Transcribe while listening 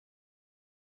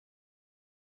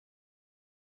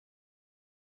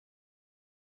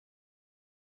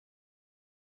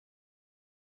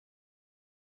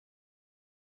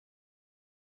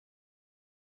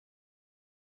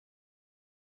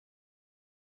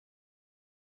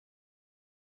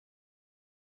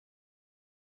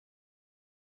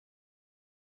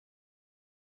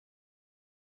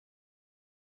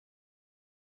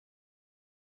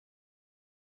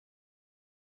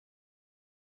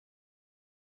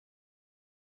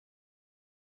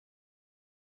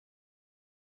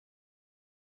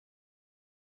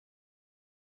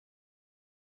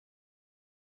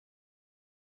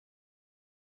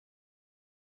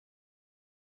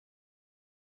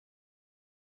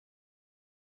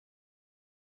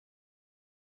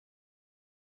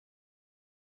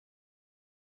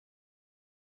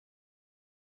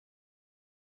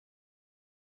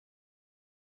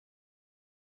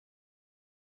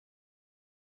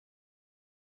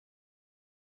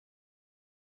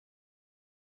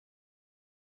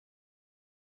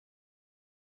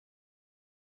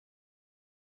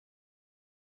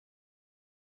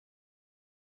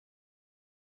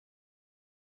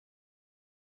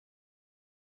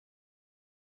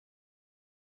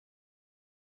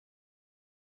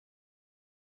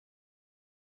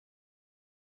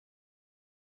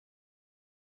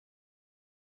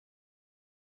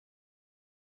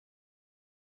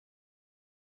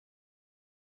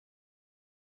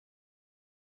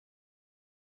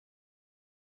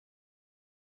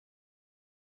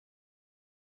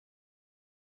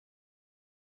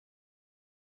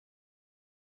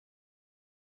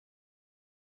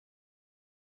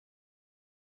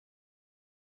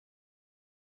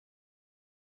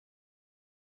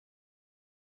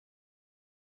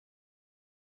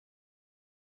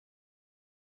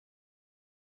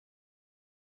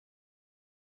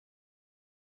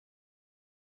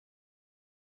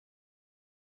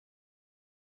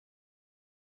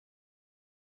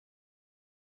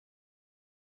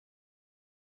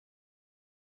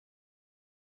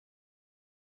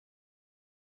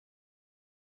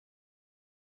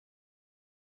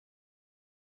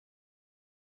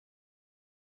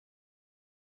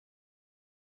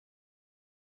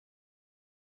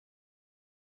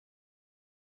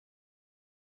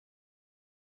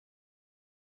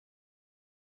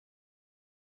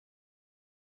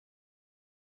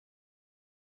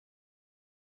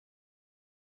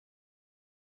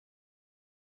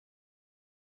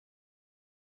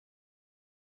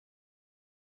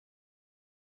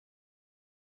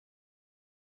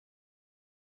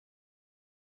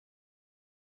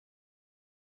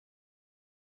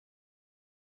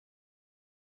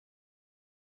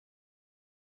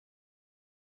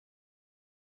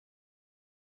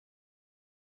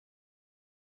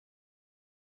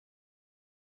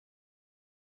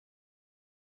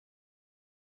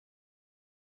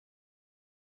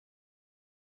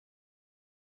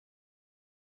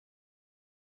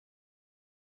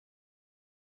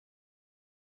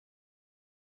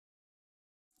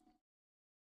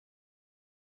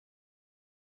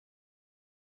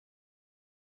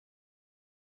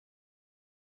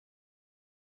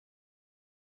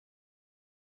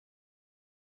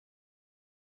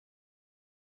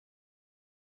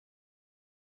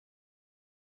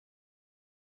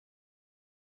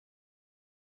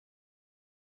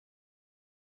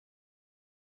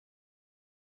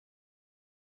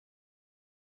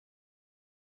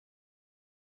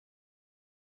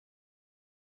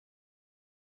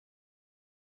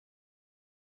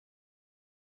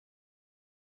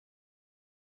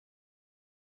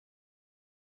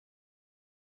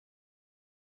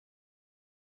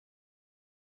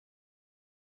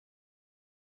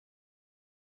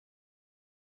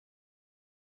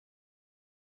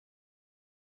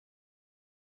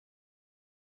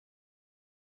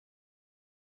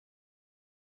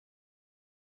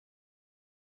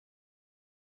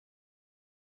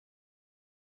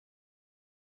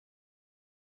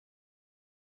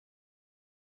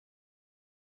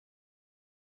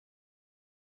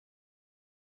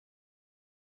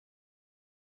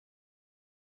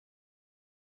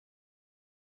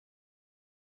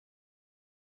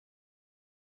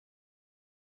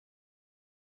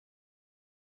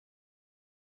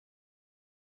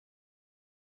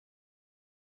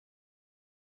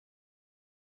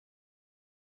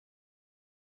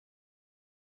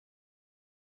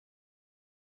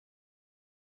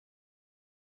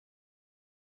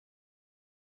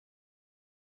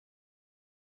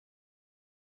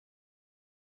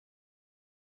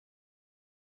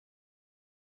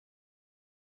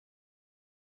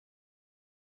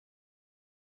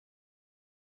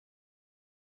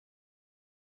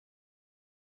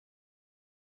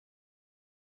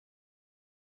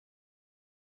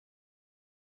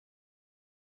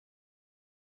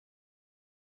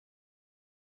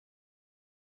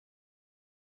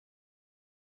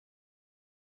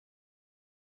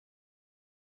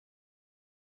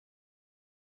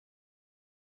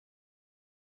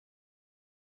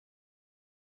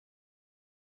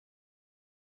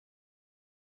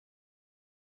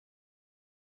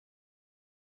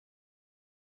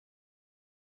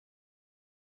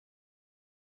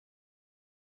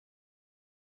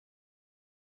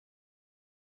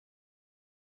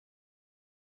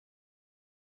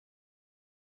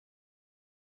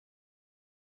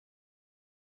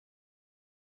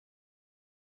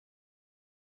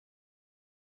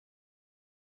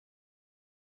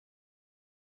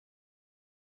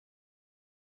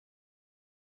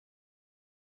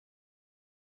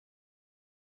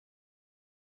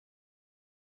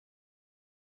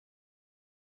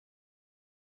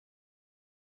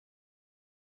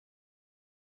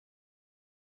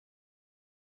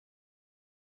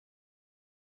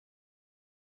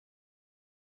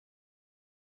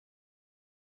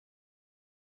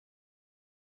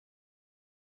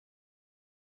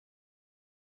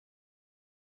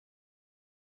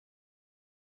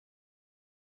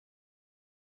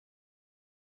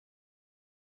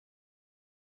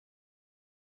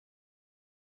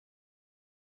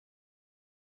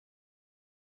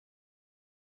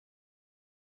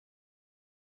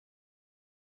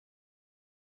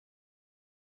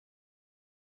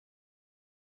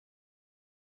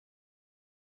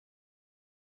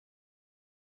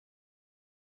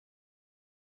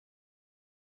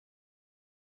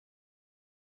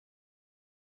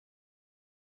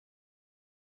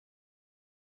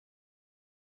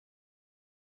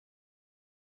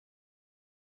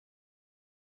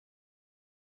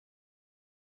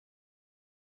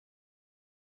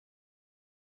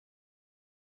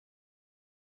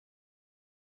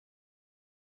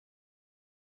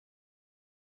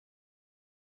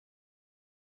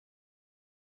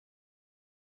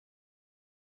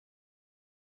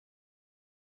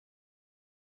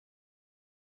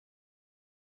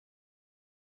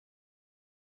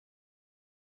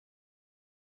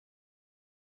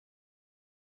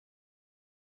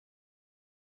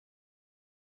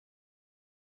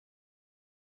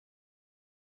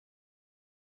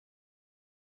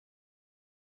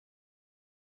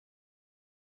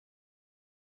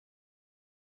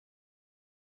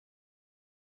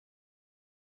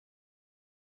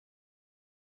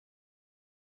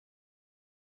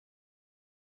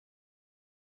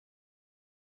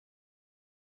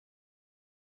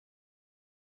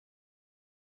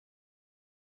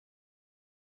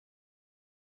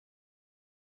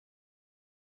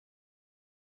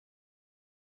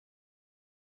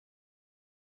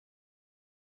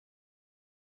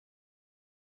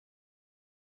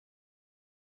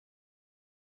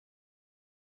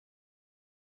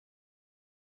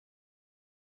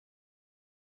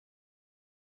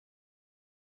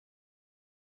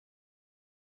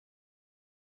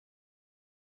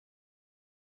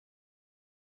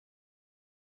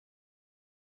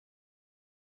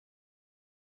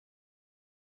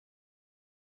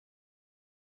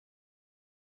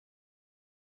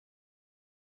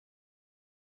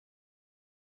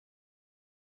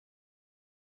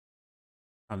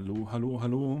Hallo, hallo,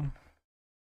 hallo.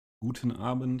 Guten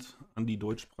Abend an die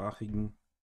Deutschsprachigen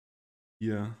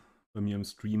hier bei mir im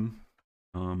Stream.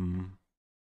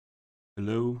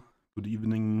 Hello, good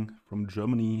evening from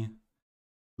Germany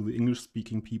to the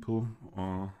English-speaking people.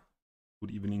 Or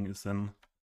good evening is then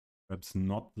perhaps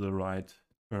not the right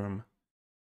term.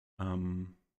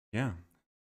 Yeah,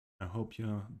 I hope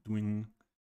you're doing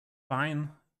fine.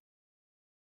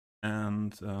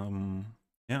 And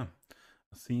yeah,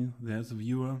 I see there's a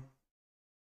viewer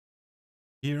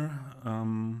here.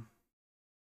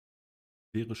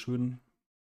 Wäre schön,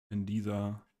 wenn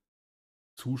dieser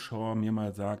Zuschauer mir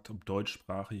mal sagt, ob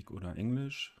deutschsprachig oder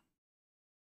Englisch.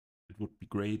 It would be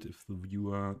great if the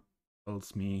viewer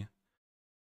tells me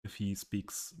if he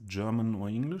speaks German or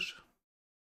English,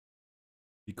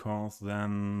 because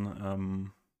then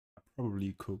I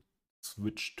probably could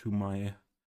switch to my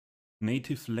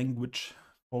native language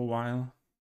for a while.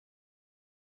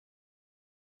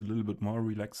 A little bit more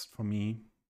relaxed for me.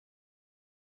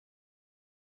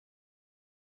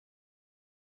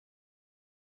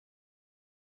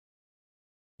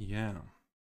 Yeah.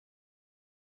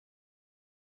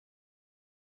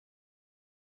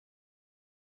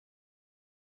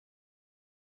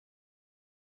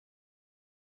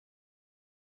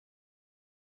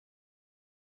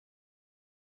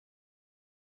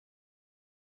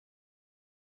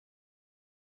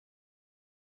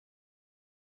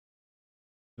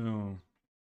 So,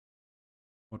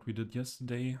 what we did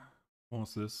yesterday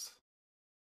was this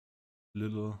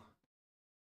little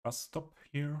bus stop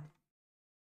here.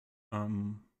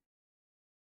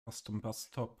 Custom bus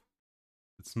stop.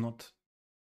 It's not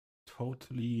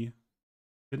totally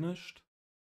finished.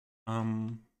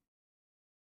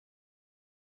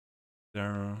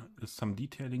 There is some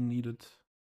detailing needed.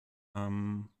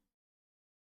 And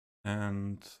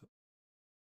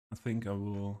I think I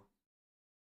will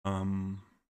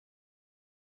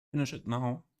finish it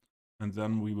now, and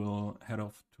then we will head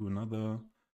off to another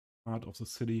part of the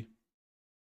city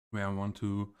where I want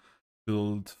to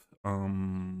build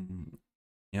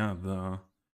yeah, the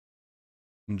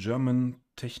German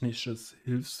Technisches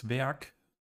Hilfswerk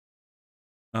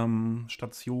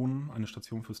Station, eine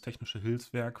Station fürs technische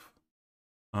Hilfswerk.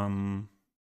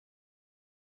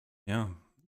 Yeah,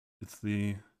 it's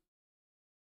the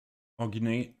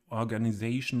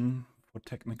organization for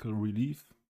technical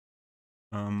relief.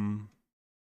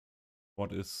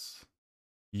 What is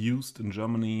used in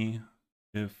Germany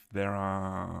if there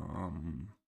are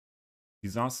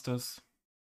disasters,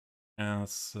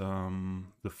 as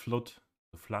the flood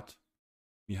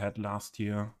we had last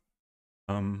year.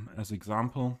 As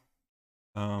example,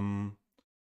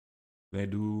 they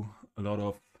do a lot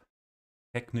of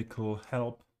technical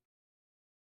help.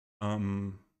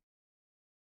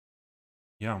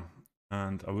 Yeah,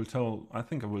 and I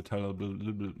think I will tell a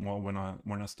little bit more when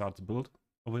I start the build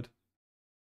of it.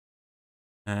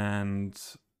 And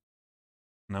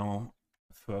now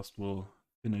first we'll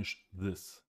finish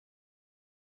this.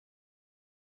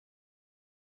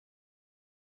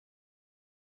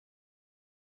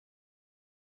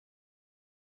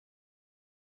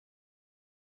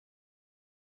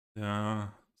 There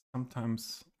are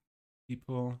sometimes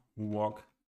people who walk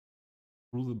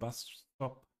through the bus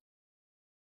stop.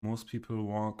 Most people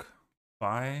walk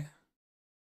by.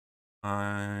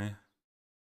 I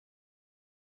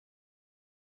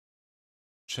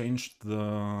changed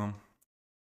the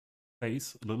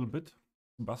place a little bit.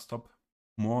 The bus stop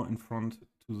more in front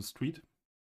to the street.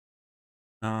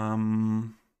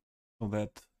 So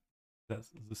that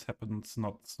this happens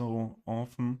not so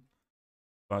often,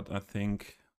 but I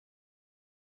think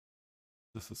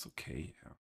this is okay.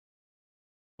 Yeah.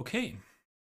 Okay.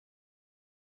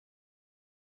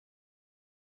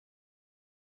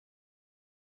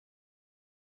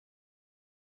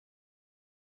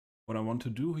 What I want to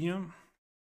do here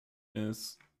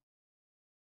is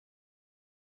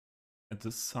at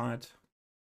this side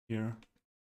here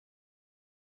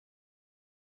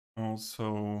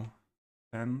also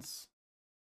fence.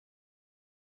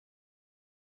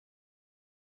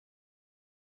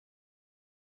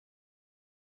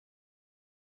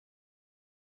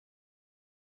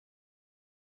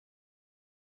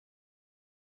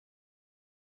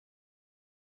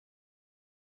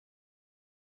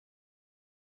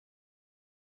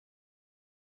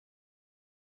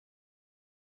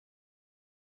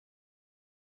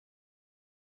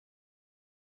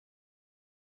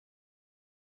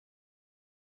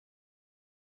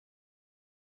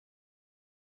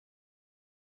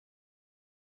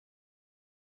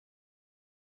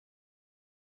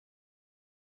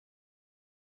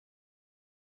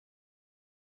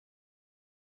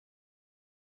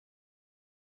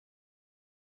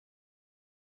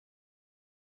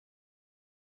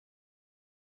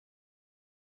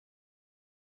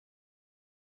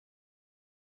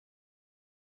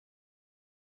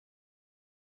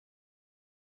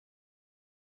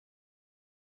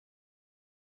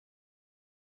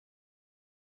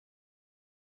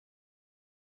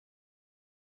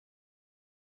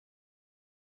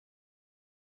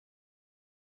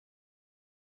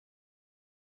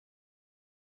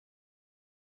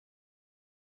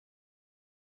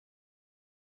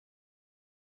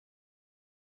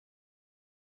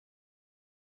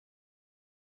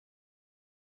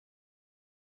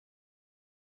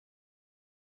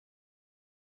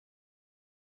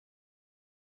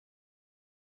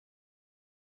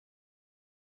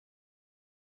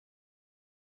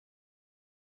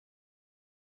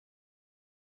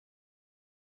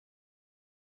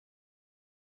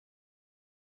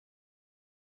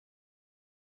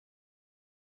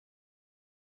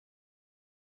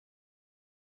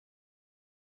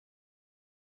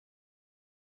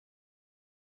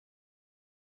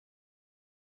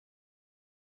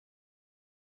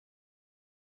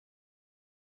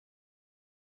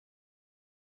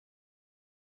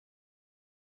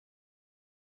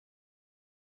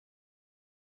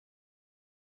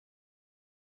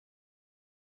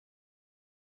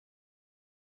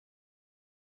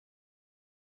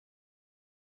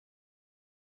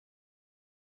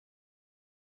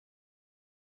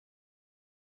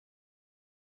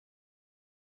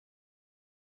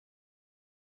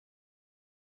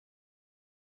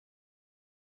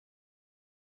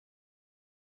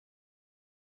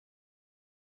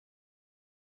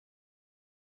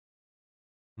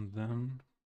 And then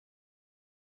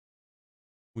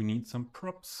we need some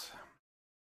props.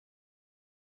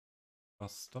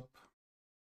 Bus stop.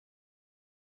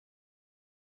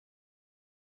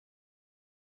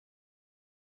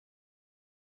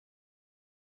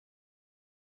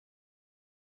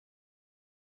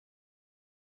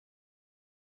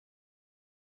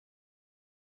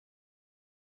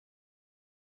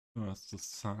 First the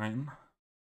sign.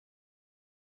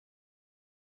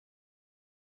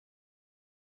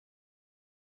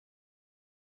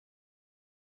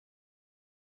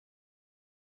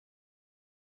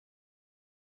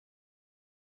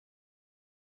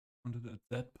 And at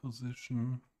that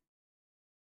position.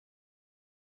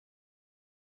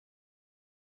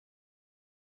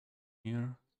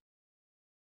 Here.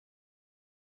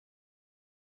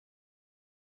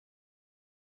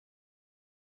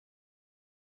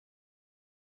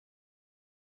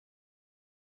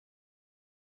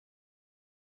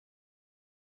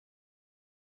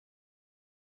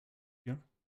 Here.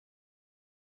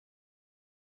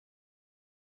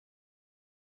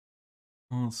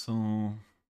 Also,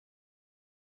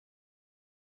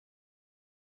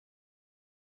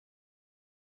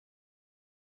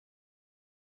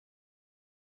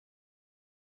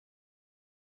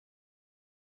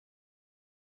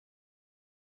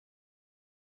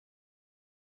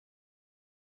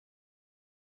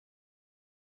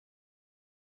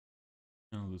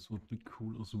 yeah, this would be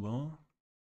cool as well.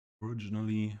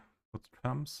 Originally for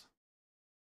trams.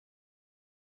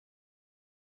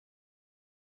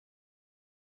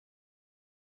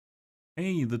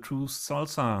 Hey, the true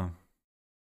salsa.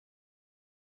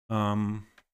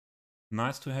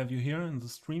 Nice to have you here in the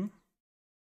stream.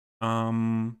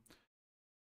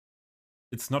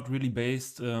 It's not really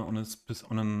based on a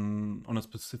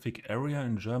specific area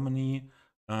in Germany.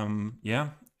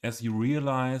 Yeah, as you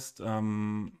realized,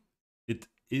 it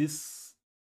is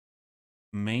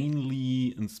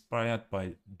mainly inspired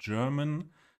by German,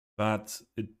 but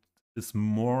it is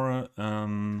more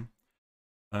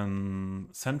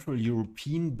Central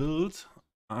European build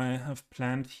I have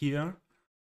planned here.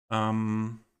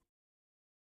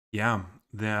 Yeah,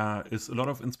 there is a lot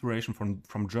of inspiration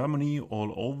from Germany,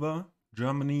 all over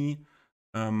Germany,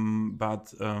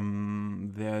 but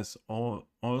there's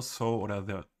also, or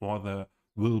there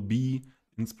will be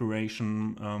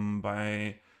inspiration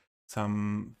by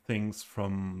some things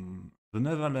from the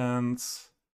Netherlands.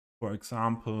 For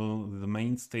example, the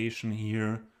main station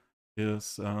here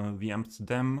is the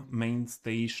Amsterdam main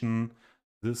station.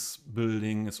 This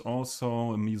building is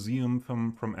also a museum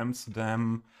from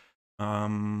Amsterdam.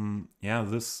 Yeah,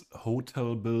 this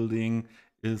hotel building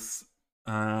is,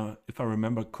 if I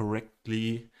remember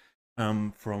correctly,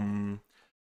 from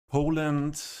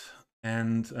Poland,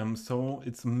 and so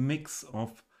it's a mix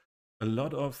of a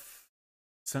lot of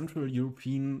Central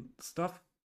European stuff,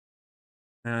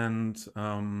 and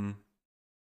the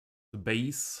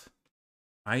base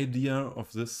idea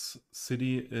of this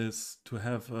city is to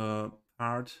have a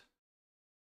part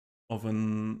of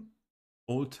an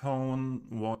old town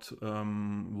what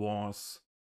was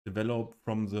developed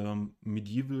from the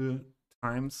medieval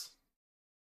times,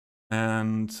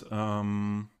 and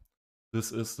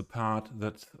this is the part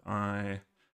that I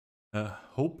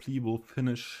hopefully will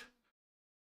finish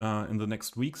in the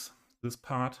next weeks. This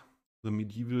part, the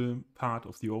medieval part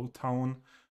of the old town,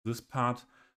 this part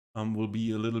will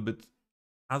be a little bit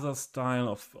other style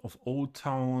of old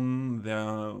town.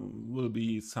 There will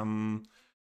be some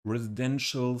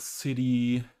residential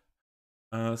city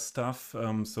stuff,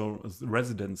 so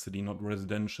resident city, not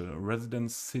residential,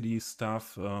 residence city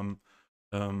stuff,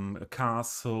 a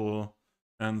castle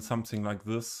and something like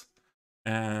this.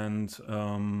 And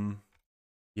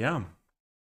yeah,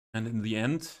 and in the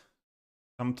end,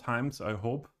 sometimes I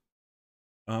hope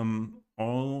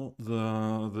all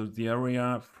the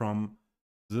area from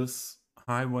this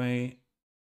highway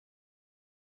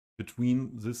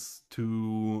between these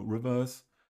two rivers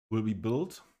will be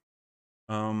built.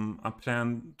 I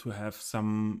plan to have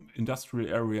some industrial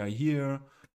area here,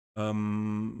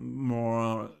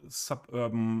 more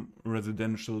suburban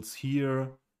residentials here,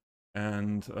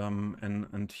 and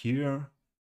here,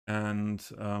 and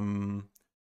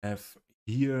have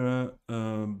here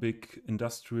a big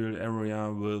industrial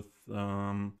area with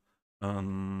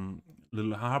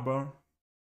little harbor,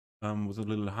 with a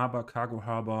little harbor, cargo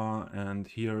harbor, and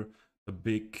here a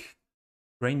big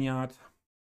train yard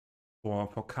for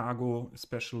cargo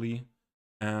especially.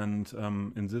 And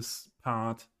in this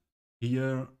part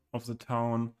here of the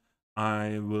town,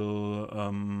 I will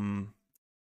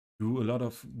do a lot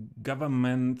of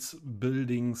government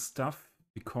building stuff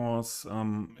because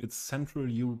it's Central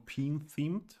European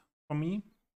themed for me.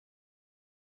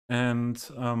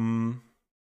 And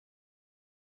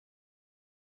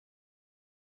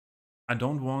I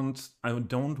don't want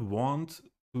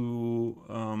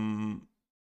to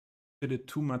fit it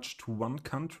too much to one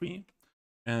country.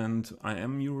 And I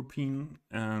am European,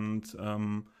 and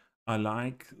I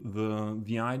like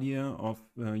the idea of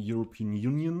European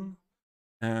Union.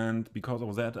 And because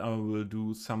of that, I will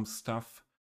do some stuff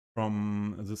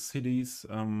from the cities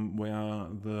where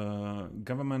the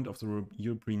government of the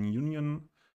European Union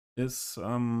is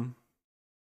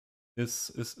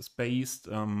based.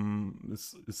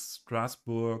 Is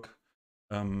Strasbourg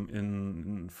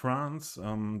in France,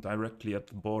 directly at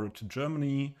the border to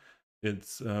Germany.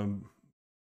 It's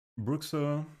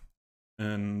Brussels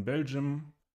in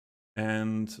Belgium.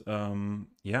 And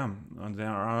yeah, there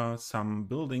are some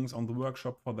buildings on the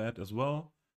workshop for that as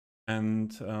well.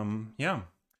 And yeah,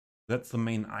 that's the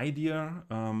main idea.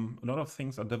 A lot of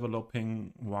things are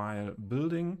developing while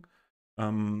building.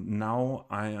 Now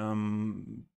I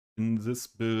am in this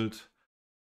build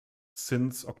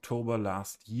since October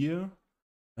last year.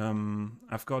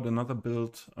 I've got another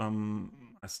build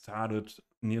I started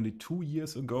nearly 2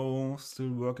 years ago,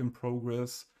 still work in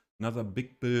progress. Another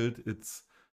big build, it's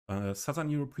a Southern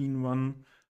European one.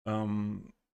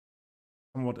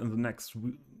 Somewhat in the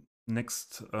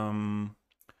next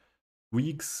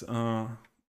weeks,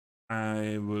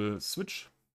 I will switch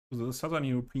to the Southern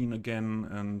European again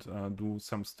and do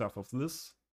some stuff of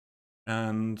this.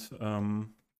 And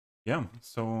yeah,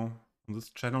 so on this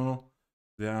channel,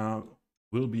 there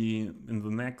will be in the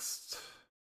next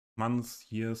months,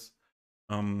 years,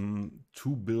 2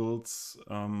 builds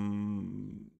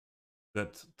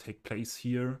that take place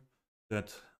here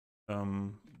that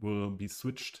will be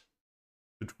switched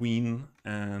between.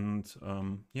 And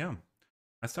yeah,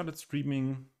 I started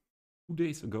streaming 2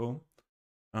 days ago,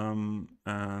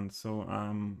 and so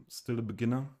I'm still a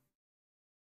beginner.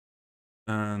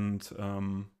 And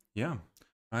yeah,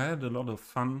 I had a lot of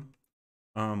fun.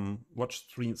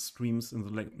 Watched streams in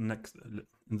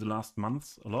the last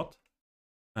months a lot,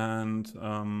 and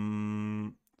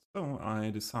so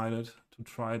I decided to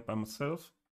try it by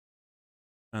myself.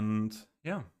 And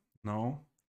yeah, now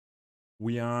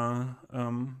we are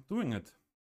doing it,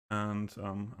 and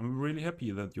I'm really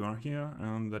happy that you are here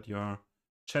and that you are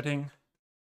chatting.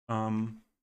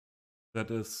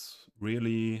 That is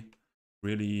really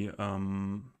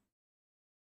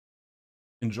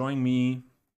enjoying me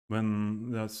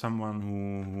when there's someone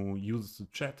who uses the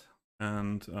chat.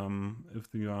 And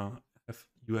if you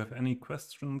have any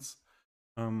questions,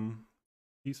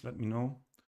 please let me know.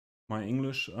 My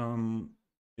English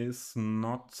is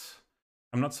not.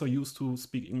 I'm not so used to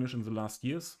speak English in the last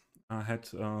years. I had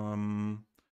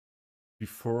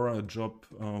before a job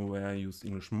where I used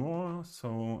English more,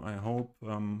 so I hope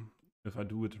if I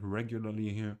do it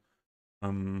regularly here,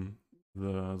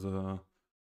 the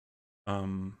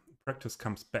practice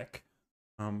comes back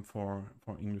for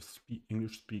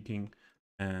English speaking,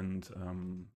 and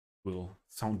will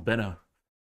sound better.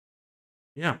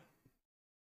 Yeah.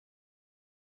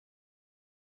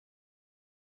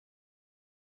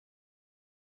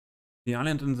 The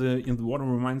island in the water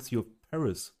reminds you of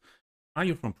Paris. Are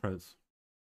you from Paris?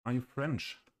 Are you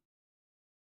French?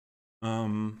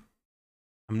 I'm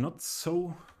not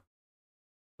so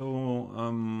I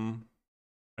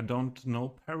don't know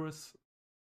Paris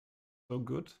so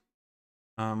good.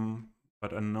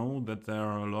 But I know that there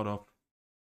are a lot of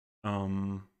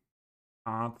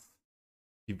parts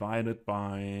divided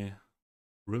by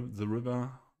the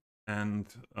river and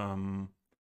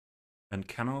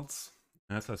canals,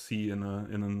 as I see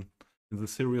in the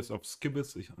series of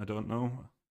Skibbits. I don't know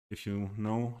if you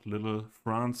know Little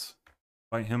France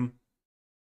by him.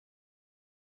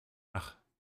 Ach,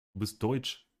 du bist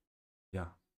Deutsch.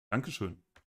 Ja, Dankeschön.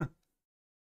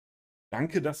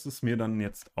 Danke, dass du es mir dann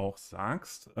jetzt auch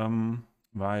sagst,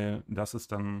 weil das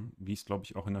ist dann, wie ich es glaube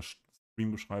ich auch in der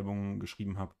Stream-Beschreibung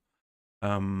geschrieben habe,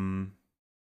 dann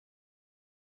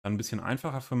ein bisschen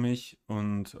einfacher für mich.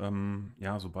 Und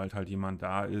ja, sobald halt jemand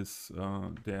da ist,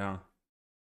 der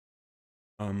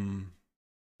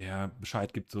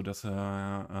Bescheid gibt, so dass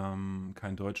er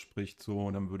kein Deutsch spricht,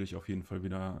 so, dann würde ich auf jeden Fall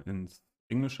wieder ins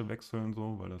Englische wechseln,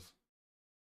 so, weil das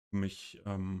für mich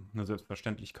eine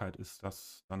Selbstverständlichkeit ist,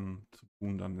 das dann zu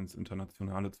tun, dann ins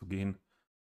Internationale zu gehen.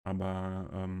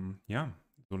 Aber ja,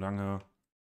 solange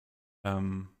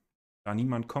da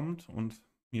niemand kommt und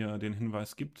mir den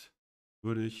Hinweis gibt,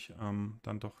 würde ich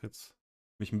dann doch jetzt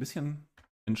mich ein bisschen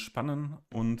entspannen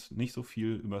und nicht so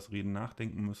viel übers Reden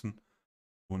nachdenken müssen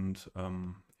und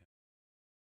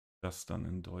das dann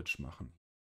in Deutsch machen.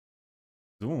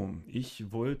 So,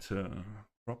 ich wollte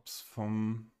Props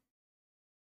vom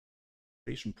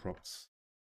Station Props.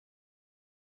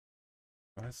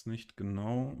 Ich weiß nicht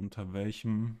genau, unter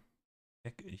welchem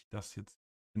Tag ich das jetzt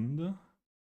finde.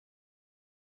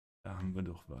 Da haben wir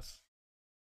doch was.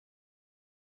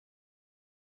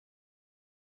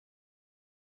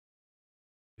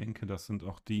 Ich denke, das sind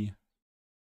auch die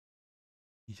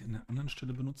ich an der anderen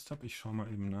Stelle benutzt habe. Ich schaue mal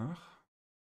eben nach.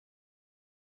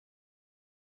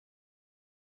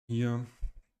 Hier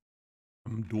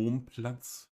am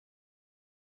Domplatz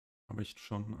habe ich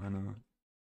schon eine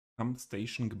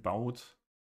Pumpstation gebaut,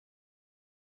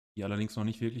 die allerdings noch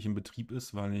nicht wirklich in Betrieb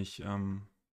ist, weil ich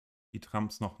die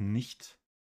Trams noch nicht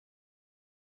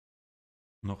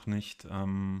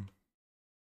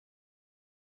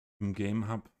im Game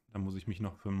habe. Da muss ich mich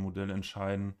noch für ein Modell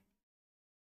entscheiden.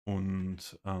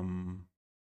 Und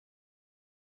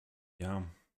ja,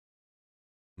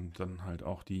 und dann halt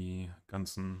auch die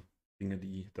ganzen Dinge,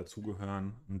 die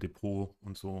dazugehören, ein Depot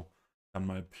und so, dann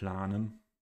mal planen.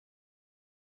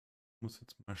 Ich muss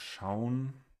jetzt mal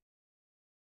schauen,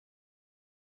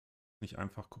 nicht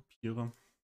einfach kopiere.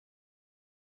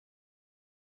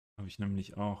 Habe ich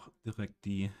nämlich auch direkt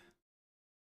die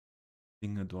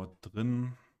Dinge dort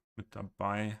drin mit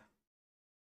dabei.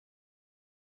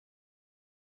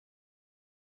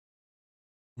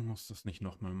 Ich muss das nicht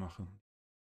nochmal machen.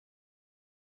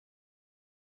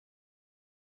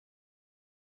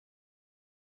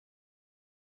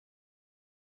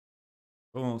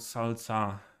 Oh,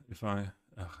 Salsa.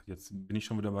 Ach, jetzt bin ich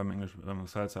schon wieder beim Englisch.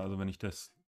 Salsa, also wenn ich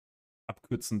das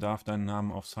abkürzen darf, deinen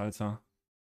Namen auf Salsa.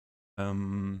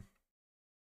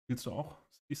 Spielst du auch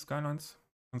die Skylines?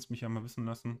 Kannst mich ja mal wissen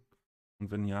lassen.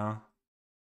 Und wenn ja,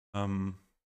 ähm,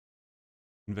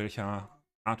 in welcher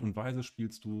Art und Weise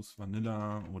spielst du es?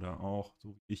 Vanilla oder auch,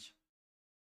 so wie ich,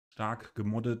 stark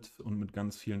gemoddet und mit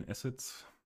ganz vielen Assets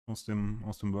aus dem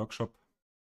Workshop?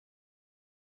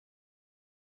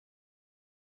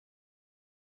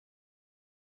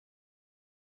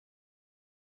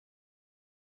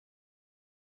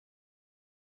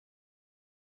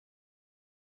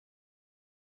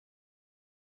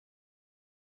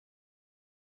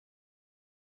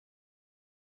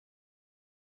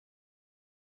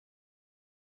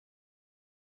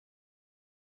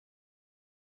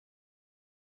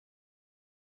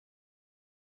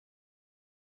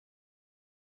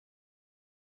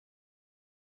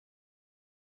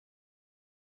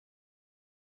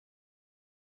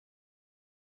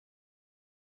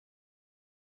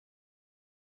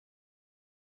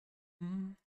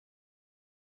 Hm.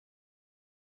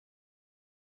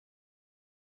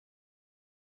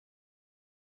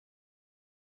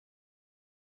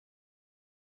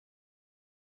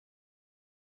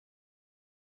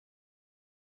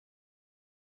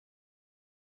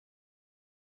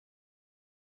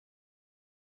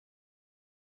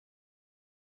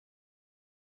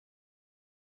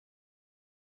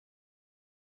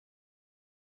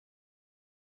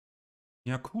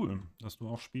 Ja, cool, dass du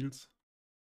auch spielst.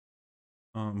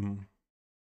 Ähm,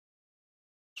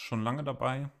 Schon lange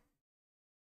dabei.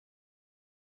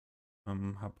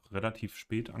 Habe relativ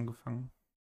spät angefangen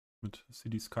mit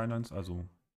City Skylines, also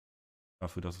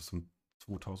dafür, dass es in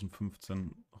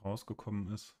 2015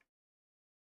 rausgekommen ist.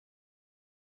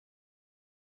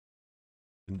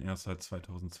 Bin erst seit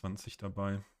 2020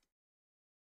 dabei.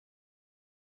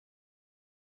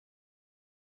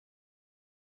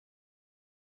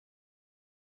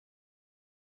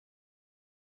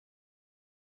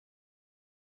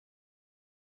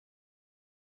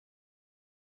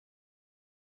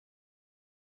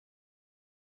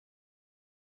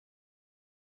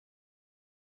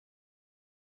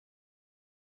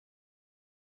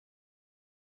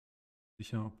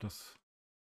 Sicher, ob das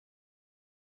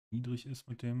niedrig ist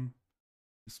mit dem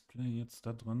Display jetzt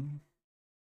da dran.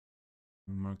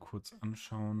 Mal kurz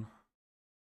anschauen.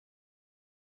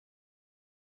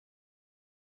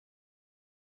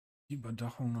 Die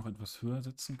Überdachung noch etwas höher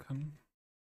setzen kann.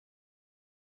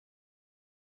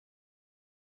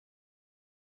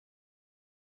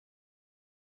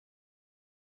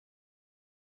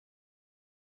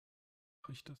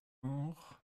 Mache ich das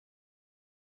auch?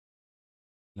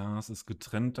 Glas ist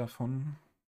getrennt davon.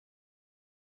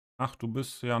 Ach, du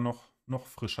bist ja noch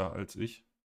frischer als ich.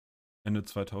 Ende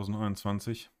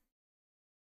 2021.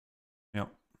 Ja.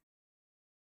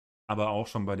 Aber auch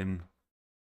schon bei den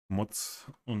Mods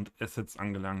und Assets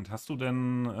angelangt. Hast du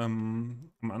denn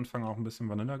am Anfang auch ein bisschen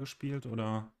Vanilla gespielt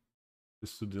oder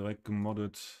bist du direkt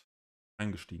gemoddet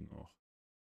eingestiegen auch?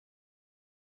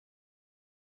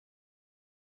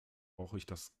 Brauche ich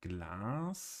das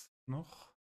Glas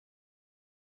noch?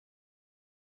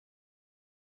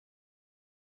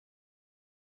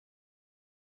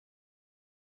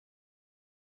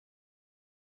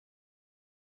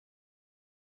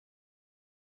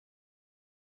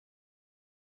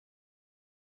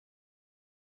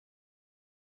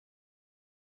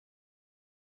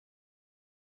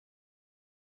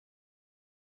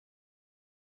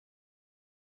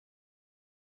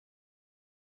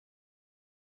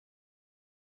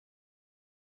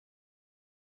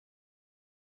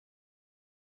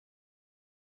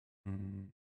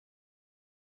 Hm.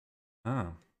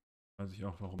 Ah, weiß ich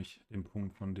auch, warum ich den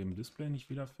Punkt von dem Display nicht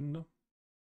wiederfinde.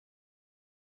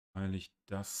 Weil ich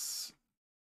das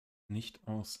nicht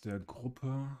aus der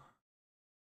Gruppe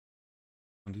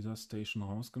von dieser Station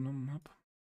rausgenommen habe.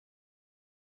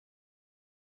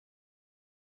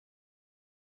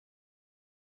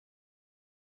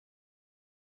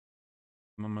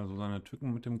 Immer mal so seine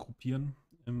Tücken mit dem Gruppieren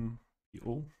im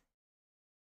PO.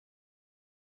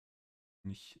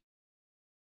 Nicht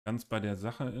ganz bei der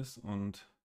Sache ist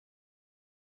und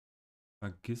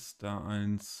vergisst da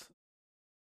eins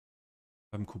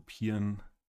beim Kopieren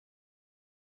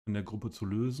von der Gruppe zu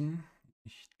lösen.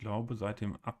 Ich glaube, seit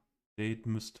dem Update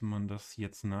müsste man das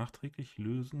jetzt nachträglich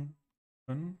lösen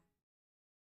können.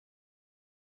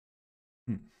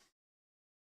 Hm.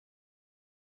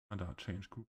 Ah, da, Change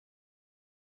Group.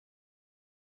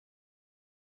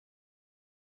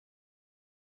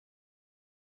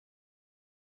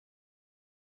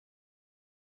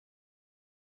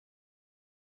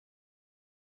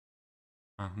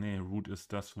 Ach nee, Root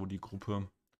ist das, wo die Gruppe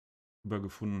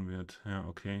übergefunden wird. Ja,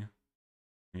 okay.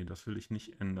 Nee, das will ich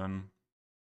nicht ändern.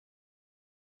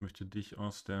 Ich möchte dich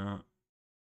aus der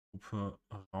Gruppe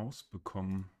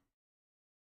rausbekommen.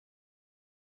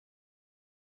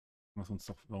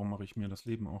 Warum mache ich mir das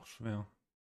Leben auch schwer?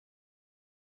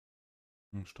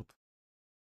 Stopp.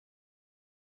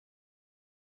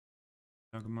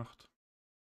 Ja, gemacht.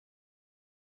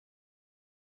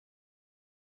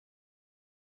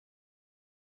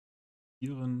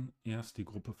 Ihren erst die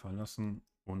Gruppe verlassen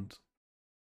und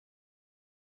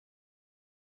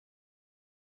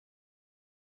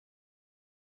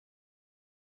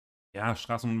ja,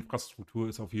 Straßeninfrastruktur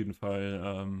ist auf jeden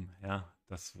Fall ja,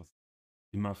 das, was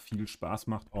immer viel Spaß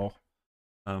macht auch.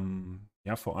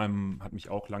 Ja, vor allem hat mich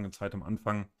auch lange Zeit am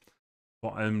Anfang,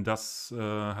 vor allem das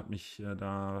hat mich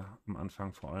da am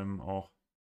Anfang vor allem auch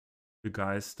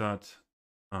begeistert.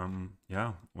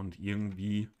 Ja, und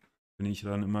irgendwie bin ich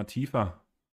dann immer tiefer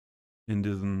in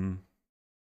diesen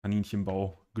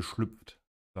Kaninchenbau geschlüpft,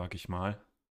 sag ich mal.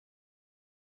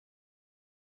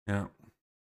 Ja,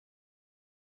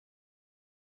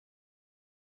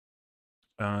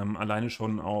 alleine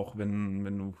schon auch, wenn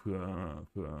du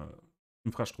für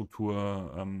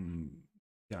Infrastruktur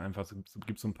ja einfach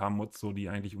gibt so ein paar Mods, so, die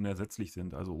eigentlich unersetzlich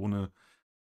sind. Also ohne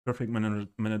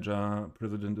Manager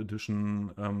President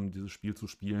Edition dieses Spiel zu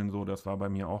spielen, so, das war bei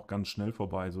mir auch ganz schnell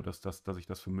vorbei, so dass ich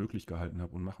das für möglich gehalten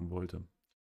habe und machen wollte.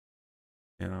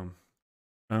 Ja.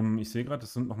 Ich sehe gerade,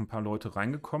 es sind noch ein paar Leute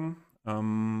reingekommen.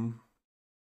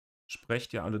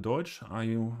 Sprecht ihr alle Deutsch?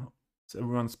 Is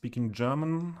everyone speaking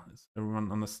German? Is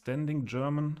everyone understanding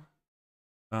German?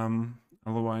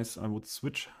 Otherwise, I would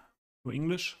switch to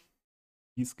English.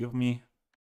 Please give me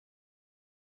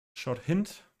a short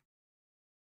hint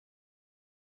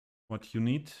what you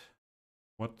need,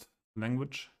 what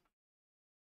language.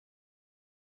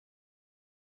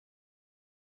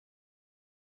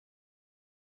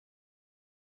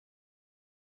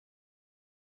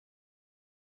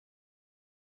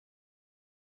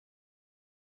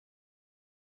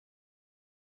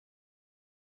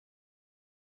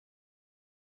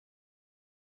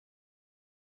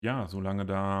 Ja, solange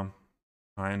da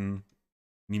ein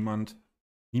niemand,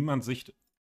 niemand sich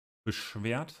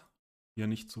beschwert, hier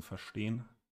nicht zu verstehen,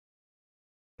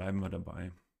 bleiben wir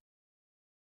dabei.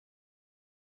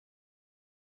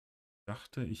 Ich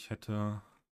dachte, ich hätte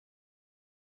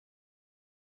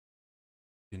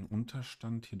den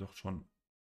Unterstand hier doch schon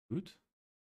erhöht.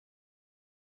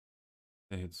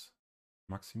 Der jetzt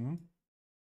Maximum.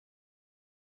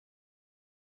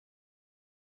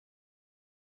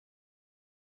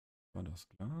 War das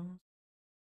Glas?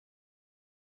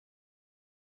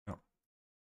 Ja,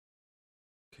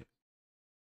 okay.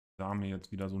 Sah mir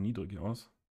jetzt wieder so niedrig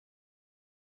aus.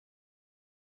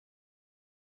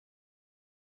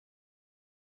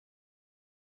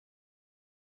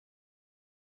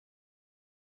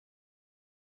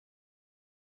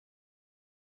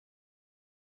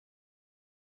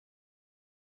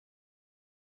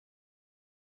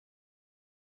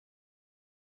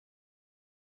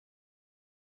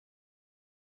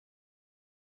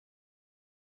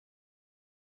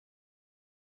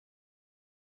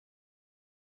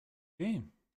 Okay,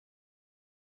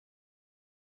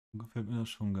 gefällt mir das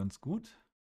schon ganz gut.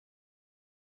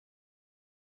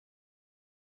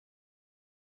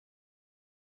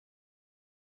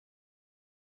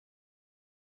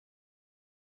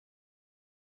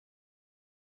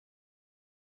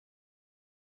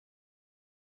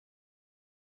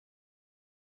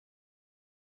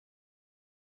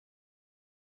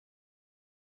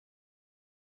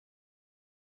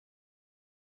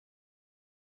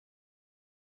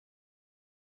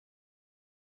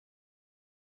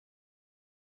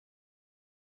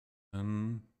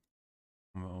 Dann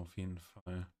haben wir auf jeden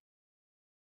Fall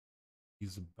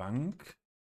diese Bank.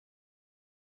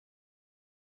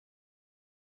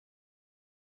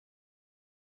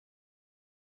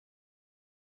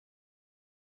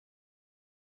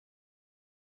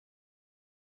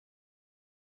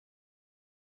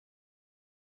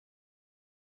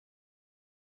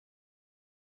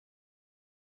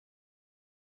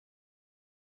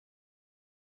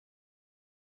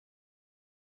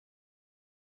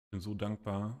 Ich bin so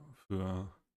dankbar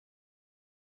für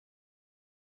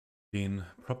den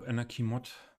Prop Anarchy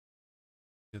Mod.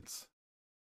 Jetzt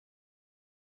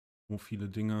so viele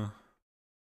Dinge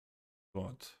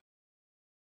dort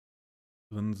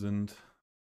drin sind,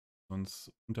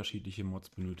 sonst unterschiedliche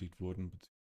Mods benötigt wurden,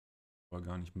 beziehungsweise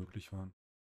gar nicht möglich waren.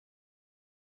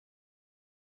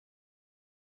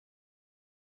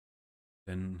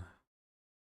 Denn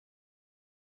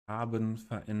Farben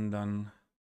verändern,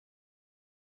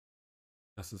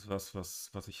 das ist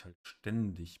was ich halt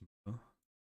ständig mache.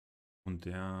 Und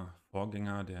der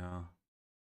Vorgänger, der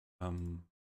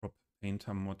Prop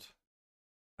Painter Mod,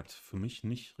 hat für mich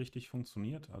nicht richtig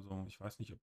funktioniert. Also ich weiß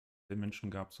nicht, ob es Menschen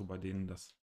gab, so bei denen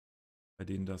das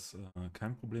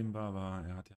kein Problem war, aber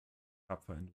er hat ja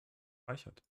Farbveränderungen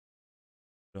gespeichert.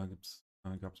 Da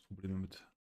gab es Probleme mit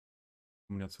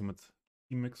Kombination mit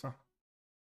Teammixer.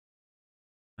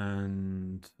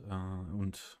 Und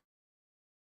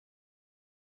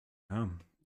ja,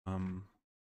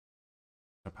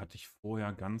 deshalb hatte ich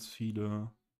vorher ganz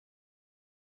viele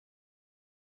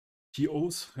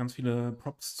POs, ganz viele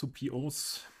Props zu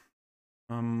POs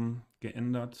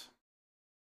geändert,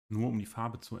 nur um die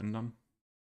Farbe zu ändern.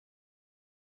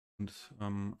 Und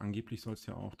angeblich soll es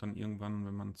ja auch dann irgendwann,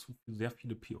 wenn man sehr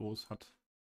viele POs hat,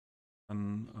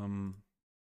 dann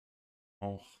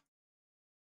auch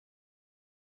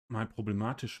mal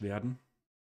problematisch werden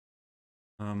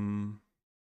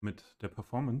mit der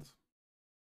Performance.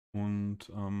 Und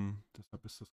deshalb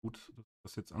ist es gut, dass ich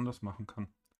das jetzt anders machen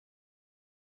kann.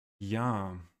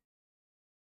 Ja,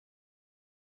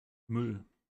 Müll.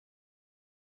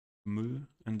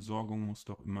 Müllentsorgung muss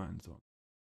doch immer entsorgt.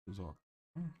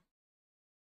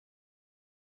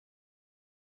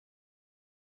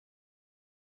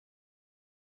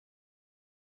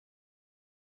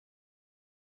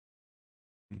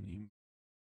 Nehmen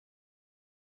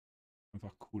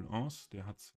einfach cool aus. Der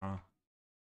hat zwar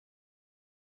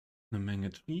eine Menge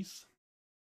Trees,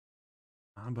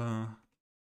 aber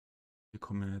hier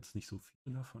kommen ja jetzt nicht so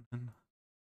viele davon hin.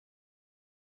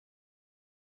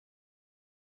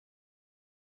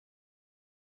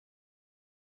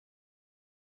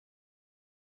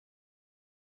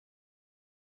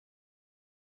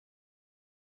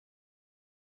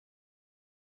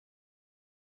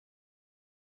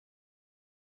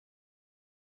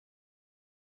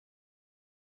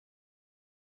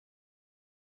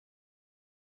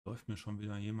 Läuft mir schon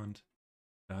wieder jemand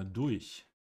da durch.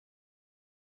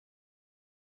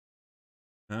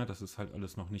 Ja, das ist halt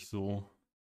alles noch nicht so,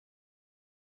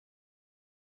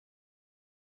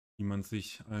 wie man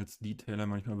sich als Detailer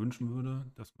manchmal wünschen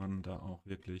würde, dass man da auch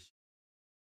wirklich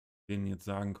denen jetzt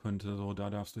sagen könnte, so da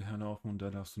darfst du herlaufen und da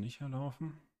darfst du nicht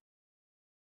herlaufen.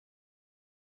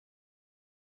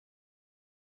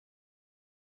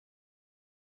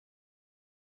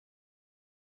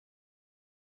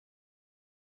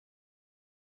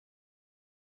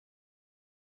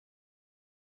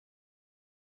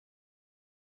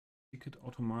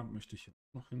 Ticketautomat möchte ich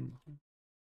jetzt noch hinmachen.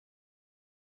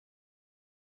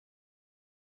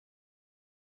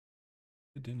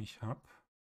 Den ich habe.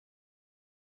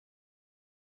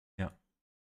 Ja,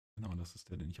 genau, das ist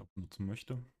der, den ich auch benutzen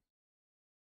möchte.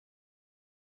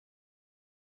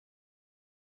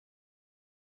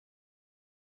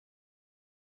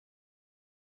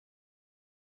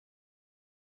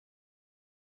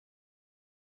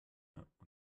 Ja,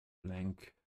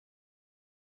 blank.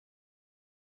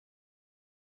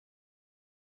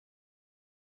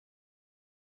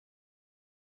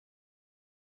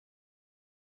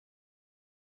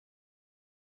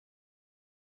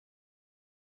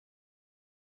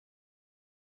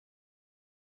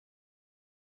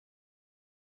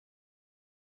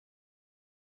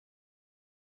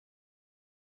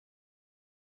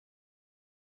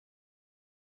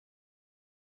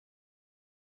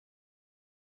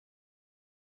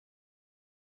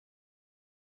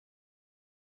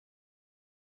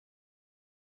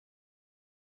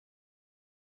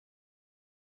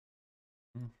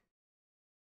 Hm,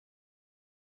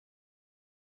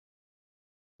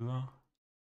 ja.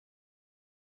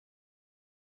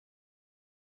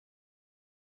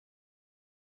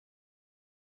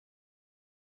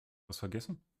 Was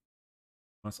vergessen?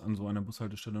 was an so einer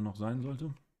Bushaltestelle noch sein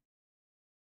sollte.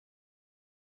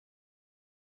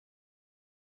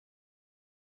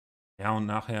 Ja, und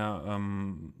nachher,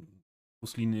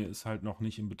 Buslinie ist halt noch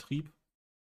nicht in Betrieb.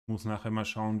 Muss nachher mal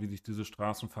schauen, wie sich diese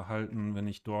Straßen verhalten, wenn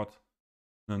ich dort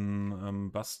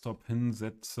einen Busstop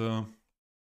hinsetze,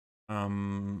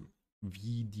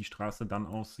 wie die Straße dann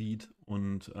aussieht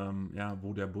und ja,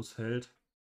 wo der Bus hält.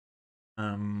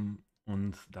 Und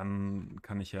dann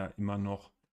kann ich ja immer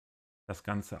noch das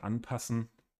Ganze anpassen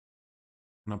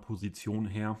von der Position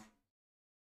her,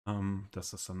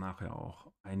 dass das dann nachher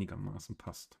auch einigermaßen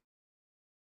passt.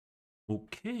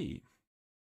 Okay,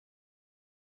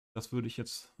 das würde ich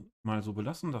jetzt mal so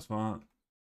belassen. Das war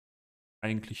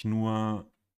eigentlich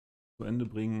nur zu Ende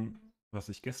bringen, was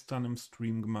ich gestern im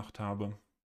Stream gemacht habe.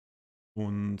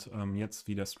 Und jetzt,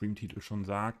 wie der Streamtitel schon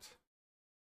sagt,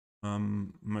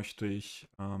 möchte ich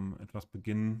etwas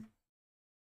beginnen,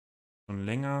 schon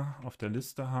länger auf der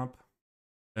Liste habe.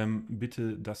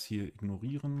 Bitte das hier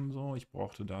ignorieren. So, ich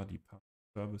brauchte da die paar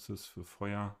Services für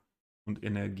Feuer und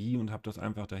Energie und habe das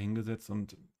einfach dahingesetzt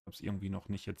und habe es irgendwie noch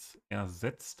nicht jetzt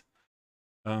ersetzt.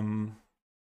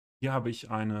 Hier habe ich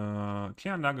eine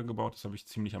Kläranlage gebaut. Das habe ich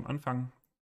ziemlich am Anfang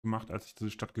gemacht, als ich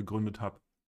diese Stadt gegründet habe.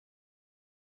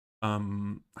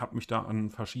 Habe mich da an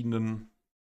verschiedenen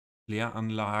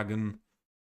Kläranlagen,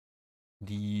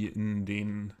 die in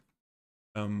den,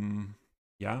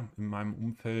 ja, in meinem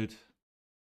Umfeld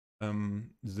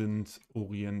sind,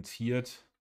 orientiert,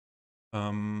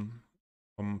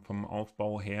 vom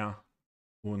Aufbau her.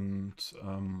 Und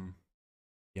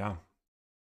ja,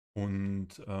 und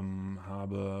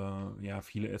habe ja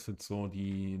viele Assets so,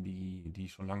 die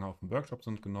schon lange auf dem Workshop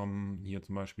sind, genommen. Hier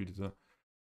zum Beispiel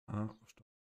ah,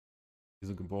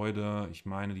 diese Gebäude, ich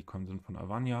meine, die kommen sind von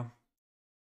Avania.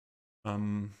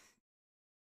 Ähm,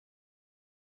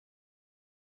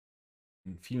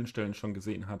 an vielen Stellen schon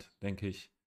gesehen hat, denke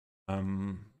ich.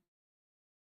 Sind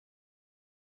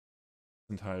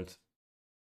halt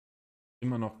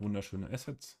immer noch wunderschöne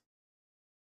Assets.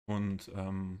 Und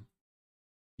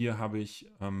hier habe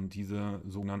ich diese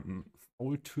sogenannten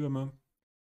Faultürme,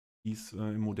 die es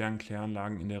in modernen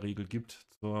Kläranlagen in der Regel gibt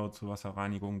zur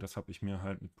Wasserreinigung. Das habe ich mir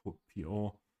halt mit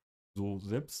PO so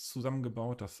selbst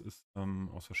zusammengebaut. Das ist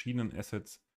aus verschiedenen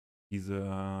Assets diese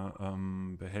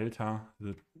Behälter,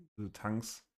 diese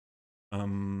Tanks,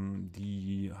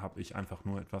 die habe ich einfach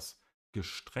nur etwas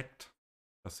gestreckt,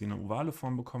 dass sie eine ovale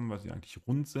Form bekommen, weil sie eigentlich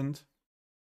rund sind.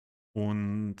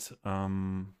 Und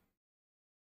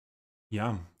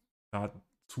ja,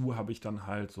 dazu habe ich dann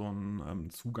halt so einen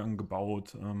Zugang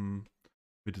gebaut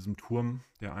mit diesem Turm,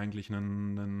 der eigentlich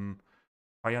ein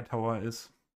Fire Tower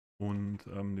ist und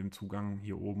dem Zugang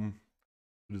hier oben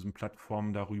zu diesen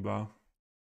Plattformen darüber,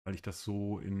 weil ich das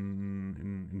so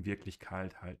in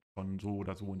Wirklichkeit halt schon so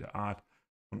oder so in der Art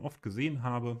schon oft gesehen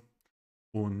habe.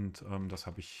 Und das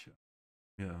habe ich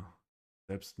mir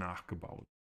selbst nachgebaut.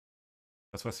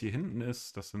 Das, was hier hinten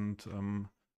ist, das sind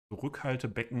so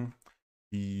Rückhaltebecken,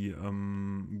 die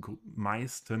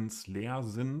meistens leer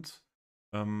sind,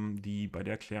 die bei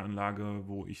der Kläranlage,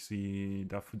 wo ich sie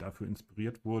dafür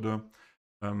inspiriert wurde,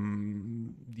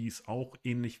 die ist auch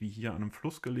ähnlich wie hier an einem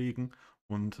Fluss gelegen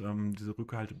und diese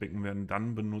Rückhaltebecken werden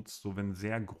dann benutzt, so wenn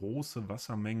sehr große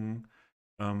Wassermengen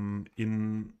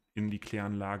in die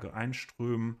Kläranlage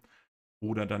einströmen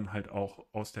oder dann halt auch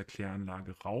aus der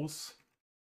Kläranlage raus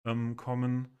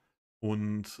kommen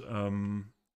und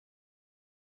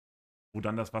wo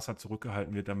dann das Wasser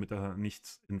zurückgehalten wird, damit da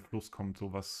nichts in den Fluss kommt,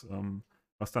 sowas,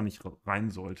 was da nicht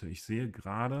rein sollte. Ich sehe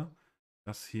gerade,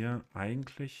 dass hier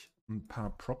eigentlich ein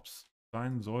paar Props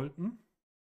sein sollten.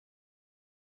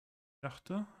 Ich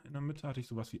dachte, in der Mitte hatte ich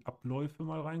sowas wie Abläufe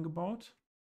mal reingebaut,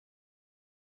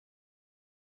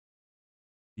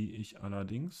 die ich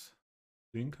allerdings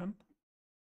sehen kann.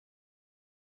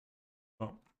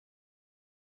 So.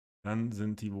 Dann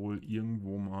sind die wohl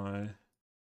irgendwo mal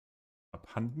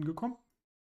abhanden gekommen.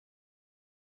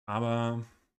 Aber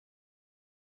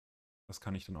das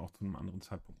kann ich dann auch zu einem anderen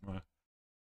Zeitpunkt mal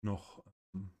noch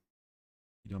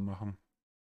wieder machen.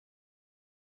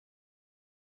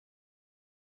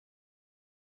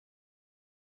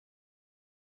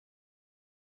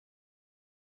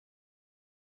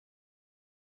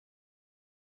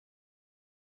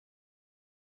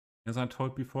 As I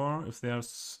told before, if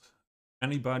there's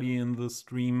anybody in the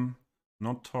stream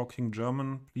not talking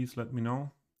German, please let me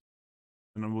know.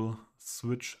 Then I will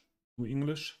switch to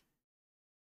English.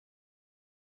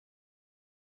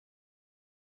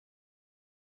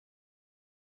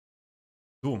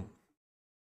 So,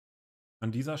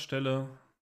 an dieser Stelle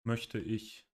möchte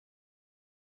ich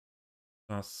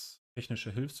das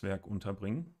technische Hilfswerk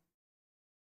unterbringen.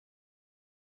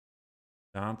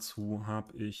 Dazu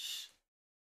habe ich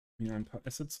mir ein paar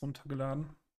Assets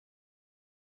runtergeladen.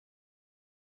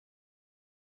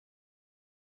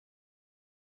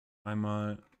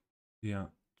 Einmal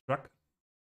der Truck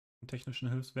im Technischen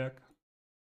Hilfswerk,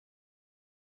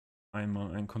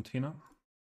 einmal ein Container,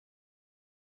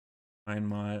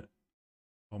 einmal,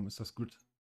 warum ist das gut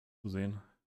zu sehen?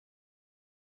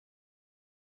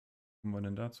 Was kommen wir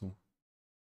denn dazu?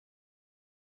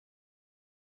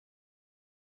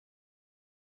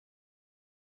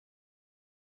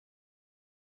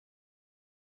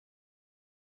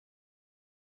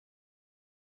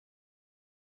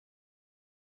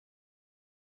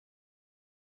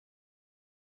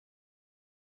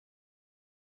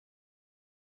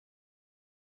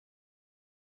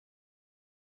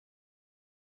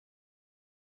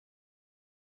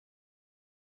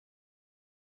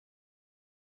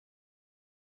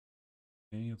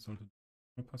 Okay, jetzt sollte das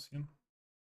mal passieren.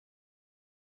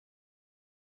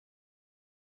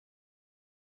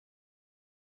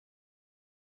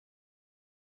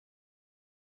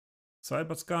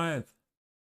 Cyber Sky.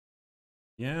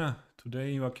 Yeah,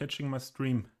 today you are catching my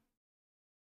stream.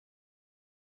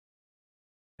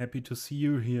 Happy to see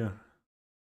you here.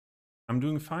 I'm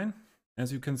doing fine,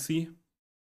 as you can see.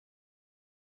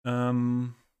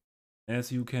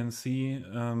 As you can see,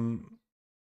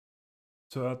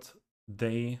 third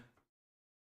day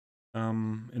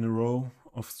in a row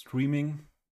of streaming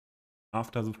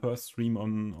after the first stream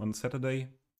on Saturday.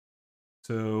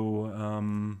 So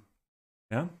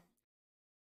yeah,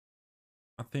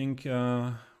 I think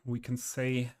we can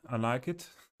say I like it.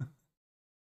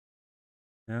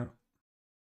 Yeah.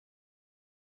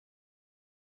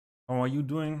 How are you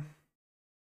doing?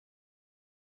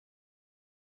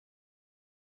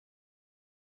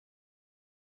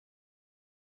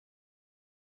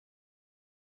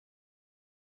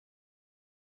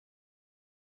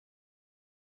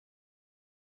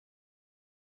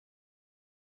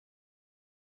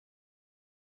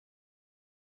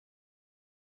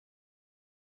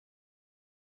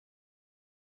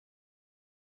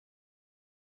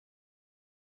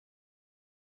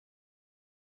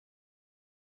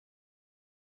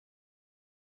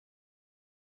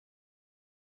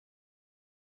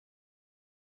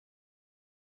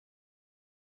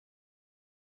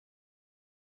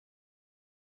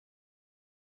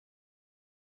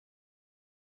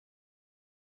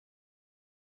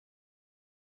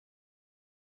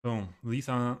 So these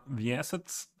are the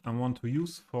assets I want to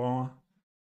use for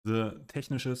the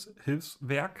Technisches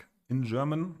Hilfswerk in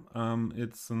German.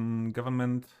 It's a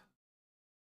government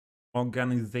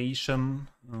organization.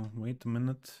 Oh, wait a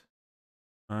minute.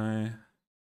 I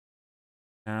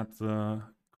had the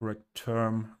correct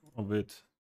term of it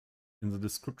in the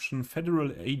description.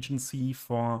 Federal Agency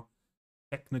for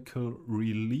Technical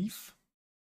Relief.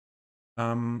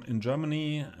 In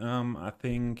Germany, I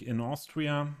think in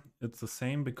Austria it's the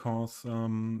same because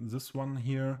this one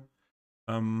here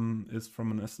is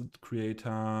from an asset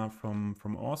creator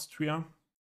from Austria.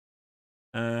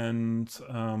 And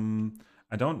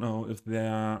I don't know if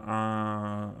there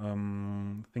are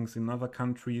things in other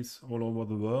countries all over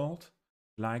the world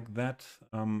like that.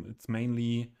 It's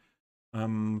mainly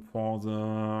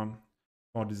for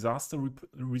disaster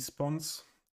response.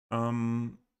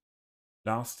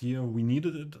 Last year we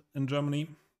needed it in Germany.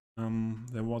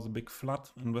 There was a big flood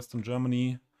in Western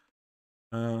Germany.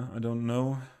 I don't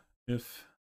know if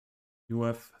you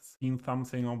have seen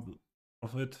something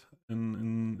of it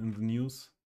in the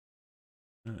news.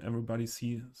 Everybody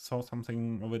saw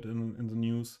something of it in the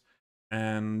news.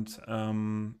 And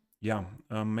yeah,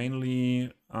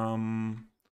 mainly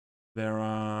there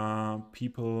are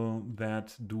people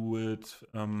that do it,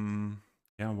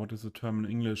 yeah, what is the term in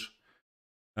English?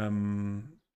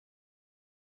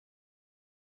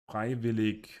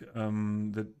 Freiwillig,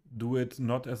 that do it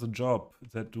not as a job,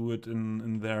 that do it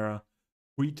in their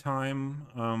free time,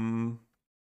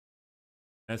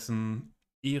 as ein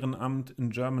Ehrenamt in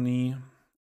Germany.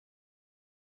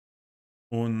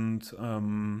 Und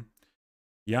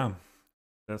ja,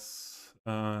 das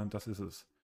ist es.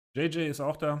 JJ ist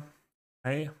auch da.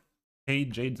 Hey, hey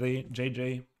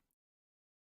JJ.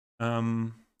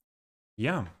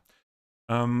 Ja,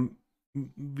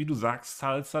 wie du sagst,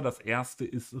 Salsa, das erste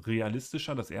ist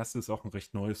realistischer. Das erste ist auch ein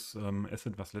recht neues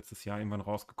Asset, was letztes Jahr irgendwann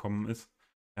rausgekommen ist.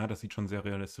 Ja, das sieht schon sehr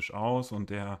realistisch aus. Und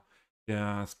der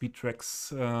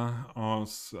Speedtracks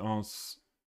aus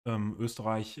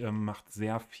Österreich macht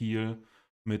sehr viel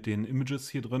mit den Images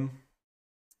hier drin,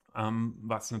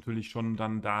 was natürlich schon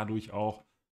dann dadurch auch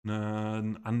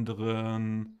einen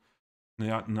anderen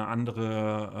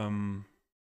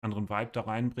Vibe da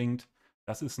reinbringt.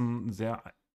 Das ist ein sehr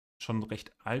schon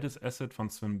recht altes Asset von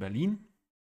Sven Berlin,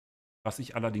 was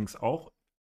ich allerdings auch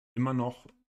immer noch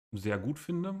sehr gut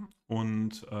finde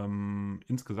und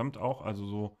insgesamt auch, also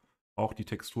so auch die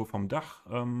Textur vom Dach,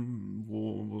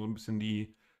 wo so ein bisschen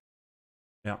die,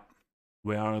 ja,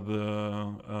 where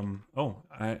the, oh,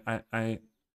 I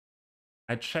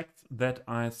checked that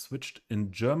I switched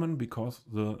in German because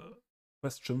the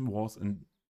question was in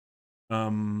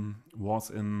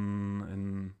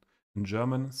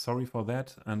German. Sorry for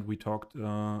that, and we talked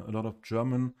a lot of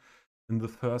German in the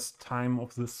first time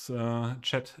of this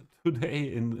chat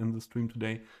today in the stream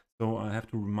today. So I have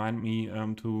to remind me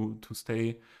to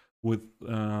stay with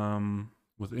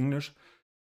English.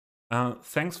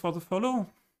 Thanks for the follow.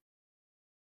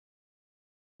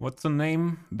 What's the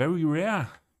name? Very rare.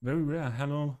 Very rare.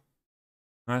 Hello.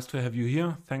 Nice to have you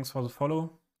here. Thanks for the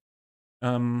follow.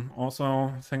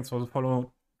 Also, thanks for the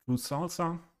follow to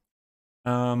Salsa.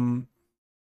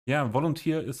 Yeah,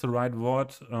 volunteer is the right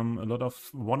word. A lot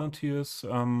of volunteers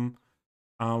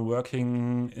are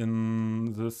working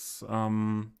in this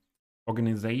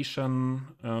organization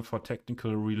for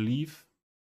technical relief.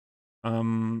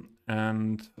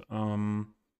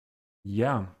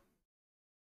 Yeah.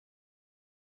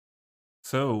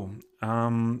 So,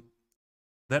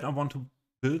 that I want to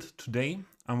build today.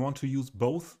 I want to use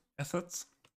both assets.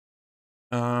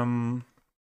 I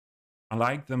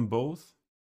like them both,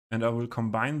 and I will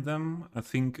combine them. I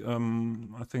think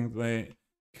they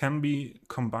can be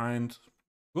combined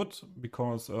good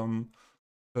because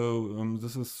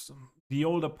this is the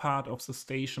older part of the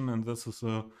station, and this is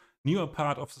a newer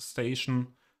part of the station.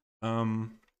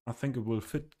 I think it will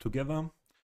fit together.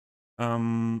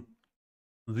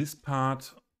 This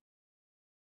part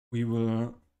we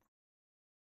will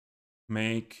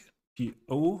make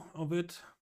PO of it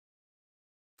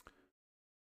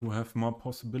to have more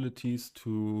possibilities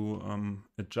to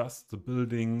adjust the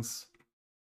buildings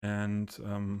and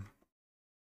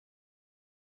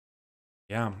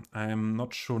yeah, I'm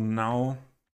not sure now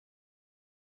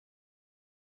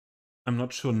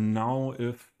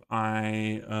if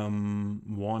I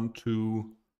want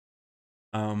to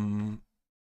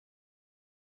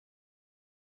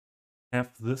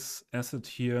have this asset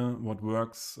here, what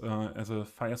works as a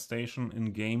fire station in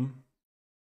game.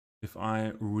 If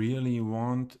I really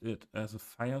want it as a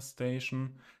fire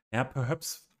station, yeah,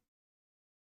 perhaps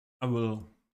I will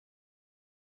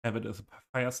have it as a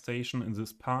fire station in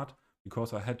this part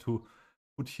because I had to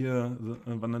put here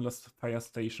the vanilla fire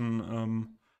station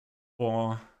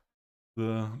for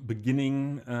the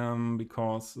beginning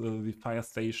because the fire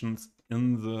stations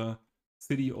in the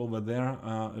city over there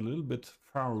are a little bit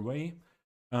far away.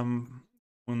 And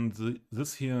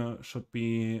this here should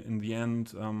be in the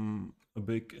end a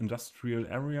big industrial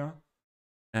area.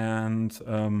 And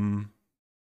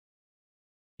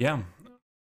yeah,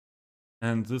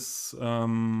 and this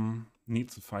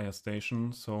needs a fire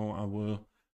station, so I will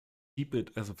keep it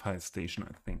as a fire station,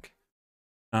 I think.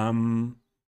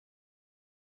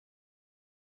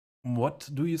 What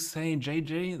do you say,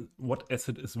 JJ? What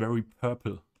asset is very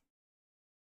purple?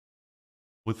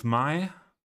 With my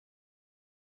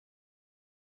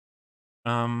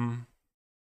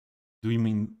do you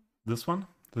mean this one,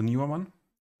 the newer one,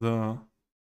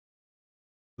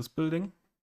 this building?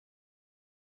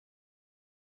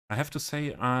 I have to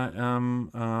say I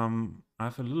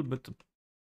have a little bit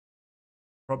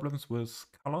problems with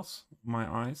colors. My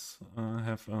eyes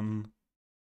have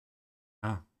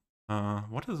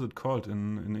what is it called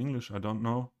in English? I don't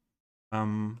know.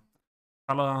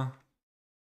 Color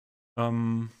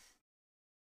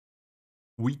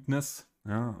weakness.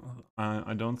 Yeah,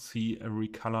 I don't see every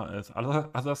color as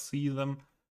others see them.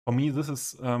 For me, this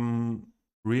is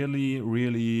really,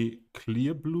 really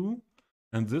clear blue,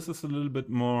 and this is a little bit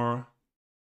more.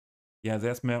 Yeah,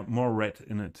 there's more red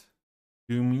in it.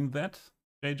 Do you mean that,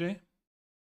 JJ?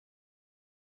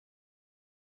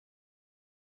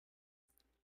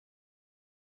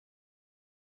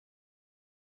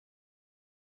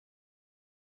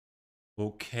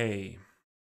 Okay.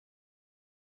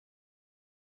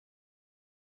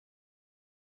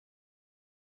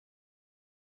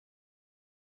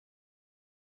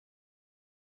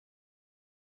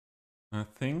 I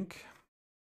think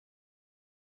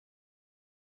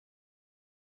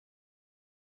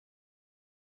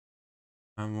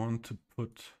I want to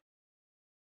put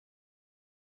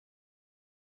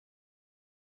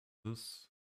this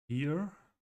here.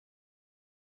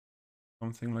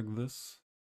 Something like this.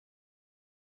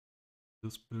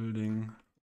 This building.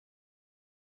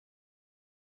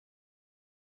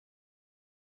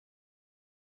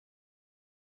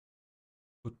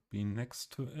 Could be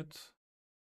next to it.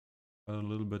 A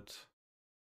little bit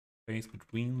space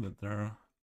between that there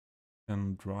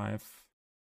can drive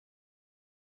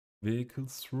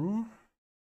vehicles through.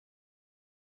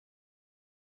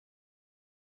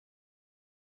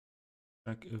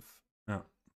 Check if, yeah,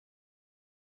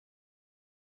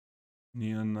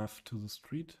 near enough to the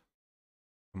street.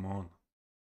 Come on.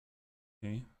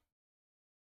 Okay.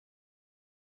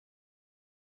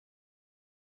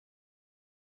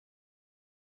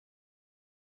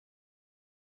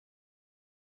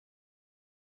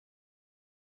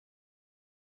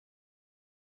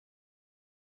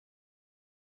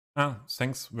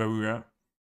 Thanks, very rare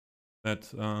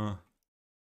that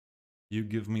you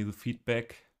give me the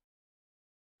feedback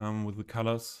with the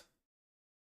colors.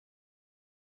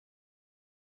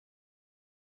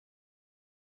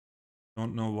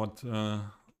 Don't know what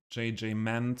JJ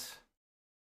meant.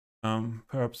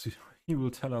 Perhaps he will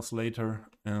tell us later,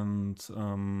 and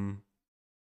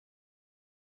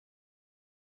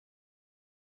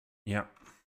yeah,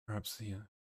 perhaps he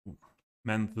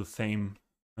meant the same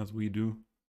as we do.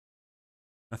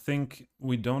 I think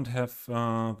we don't have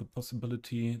the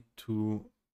possibility to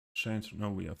change.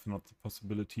 No, we have not the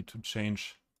possibility to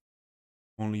change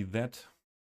only that.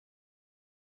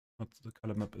 But the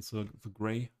color map is the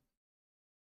gray.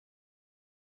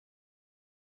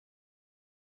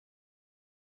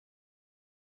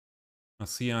 I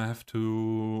see I have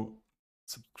to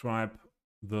subscribe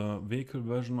the vehicle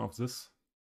version of this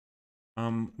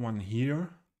one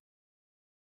here.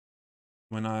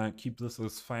 When I keep this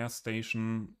as fire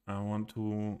station, I want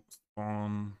to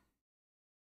spawn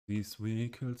these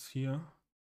vehicles here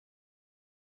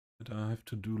that I have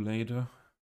to do later.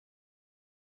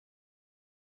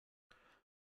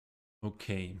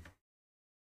 Okay.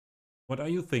 What are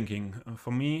you thinking?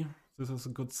 For me, this is a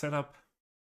good setup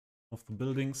of the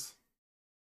buildings.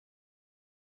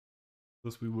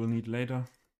 This we will need later.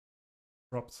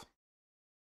 Props.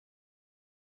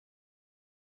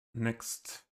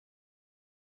 Next.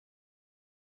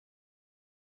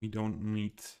 We don't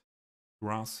need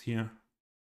grass here.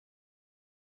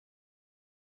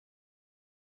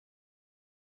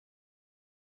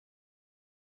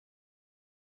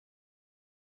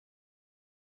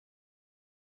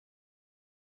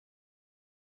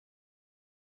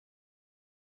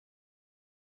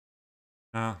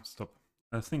 Stop.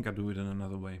 I think I do it in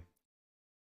another way.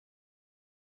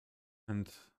 And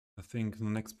I think the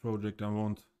next project I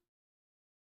won't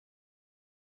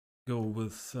go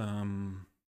with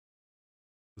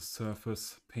the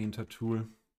surface painter tool,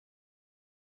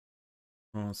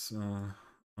 because I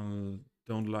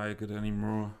don't like it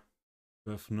anymore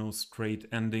to have no straight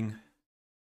ending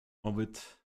of it.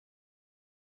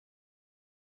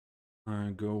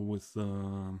 I go with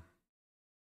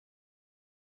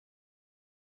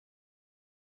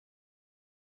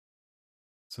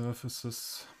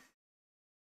surfaces,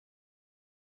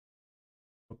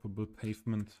 probable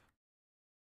pavement.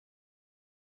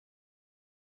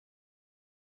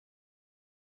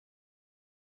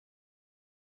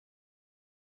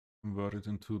 Convert it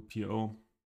into PO.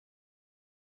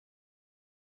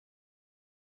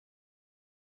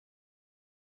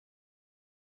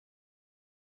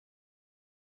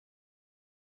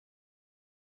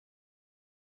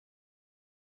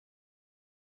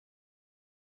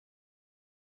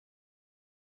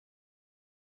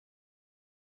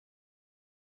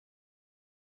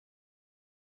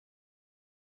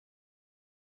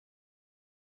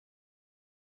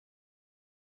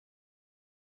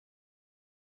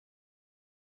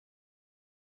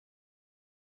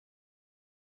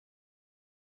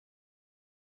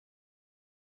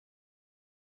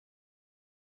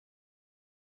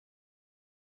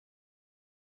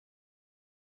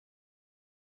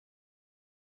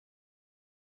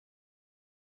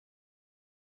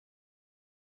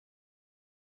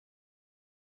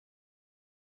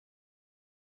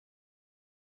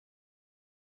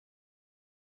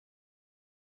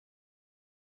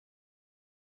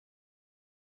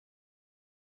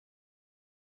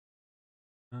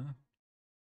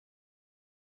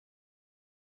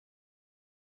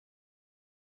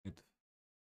 It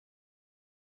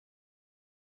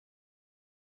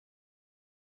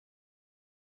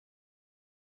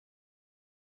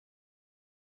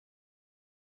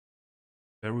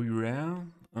very rare.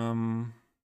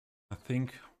 I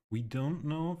think we don't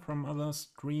know from other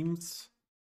streams.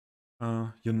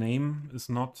 Your name is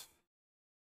not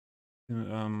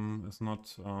in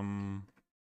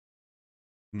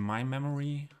my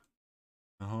memory.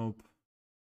 I hope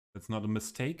that's not a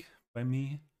mistake by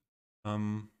me.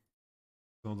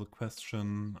 So the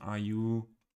question, are you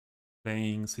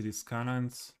playing City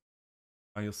Skylines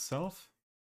by yourself?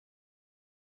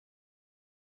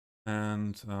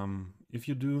 And if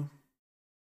you do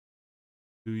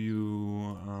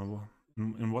you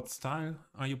in what style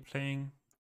are you playing?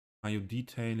 Are you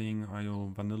detailing? Are you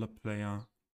a vanilla player?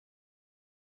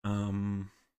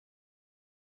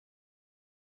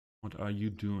 What are you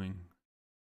doing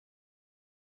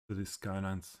to the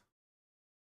Skylines?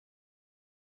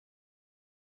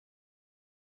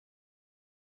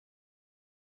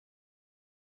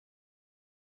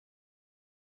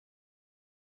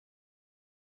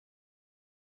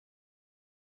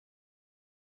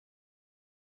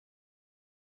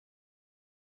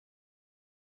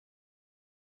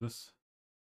 This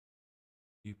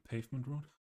the pavement road?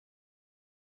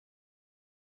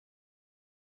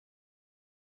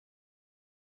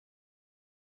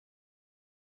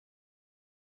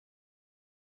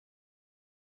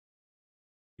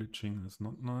 Glitching is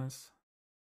not nice.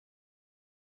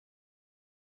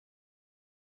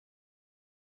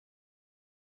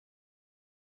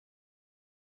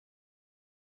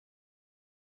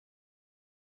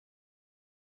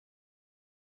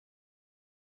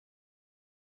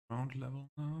 Ground level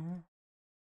now.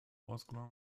 Was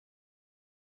ground.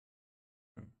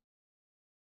 A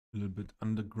little bit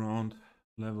underground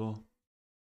level.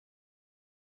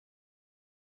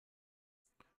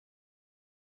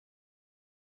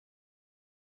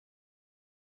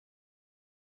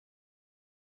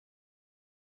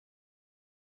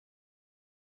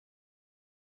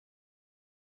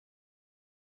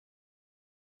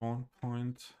 Spawn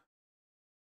point.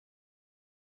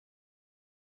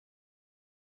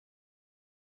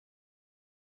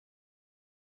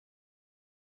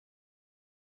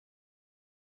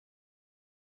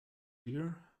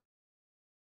 Here.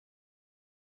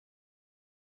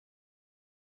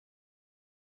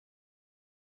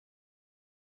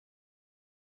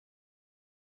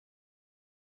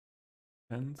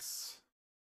 Fence.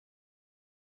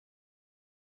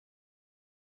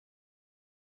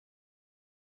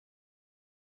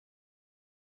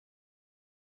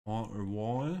 Or a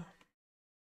wall.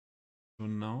 So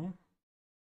now.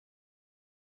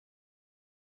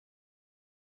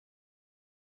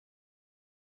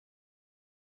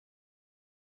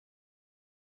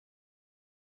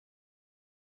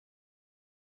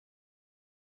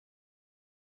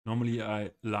 Normally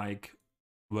I like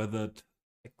weathered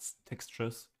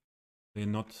textures. They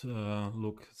not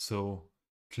look so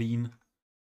clean,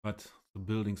 but the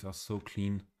buildings are so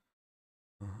clean.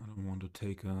 I don't want to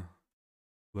take a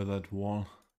weathered wall.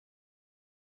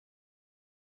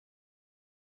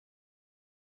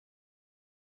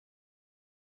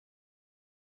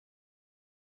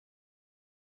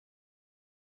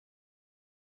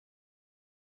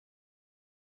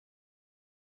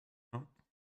 Oh.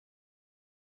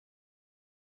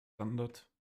 Standard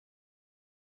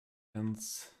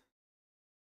fence.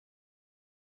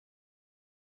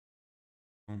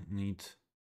 Don't need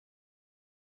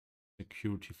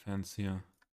security fence here.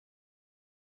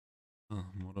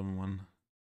 Modern one.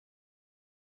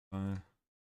 The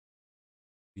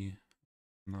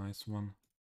nice one.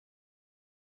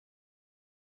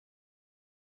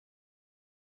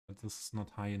 But this is not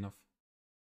high enough.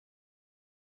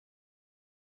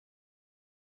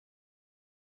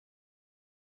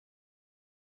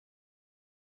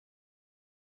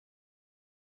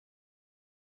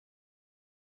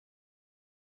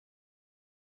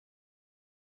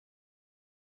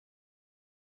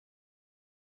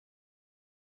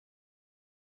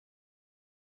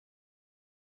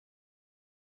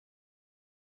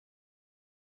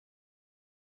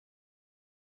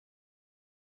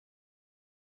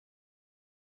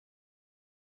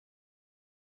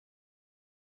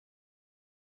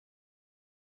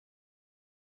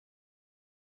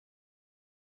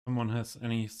 Someone has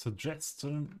any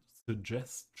suggestions for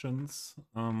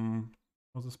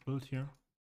this build here?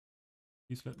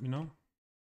 Please let me know.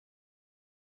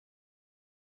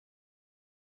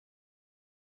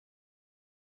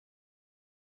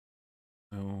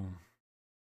 So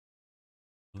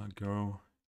I'll go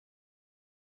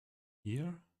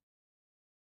here.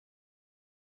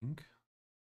 I think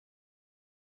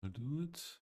I'll do it.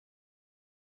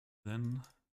 Then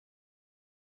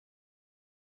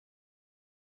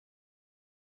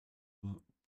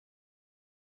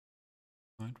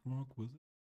sidewalk with it.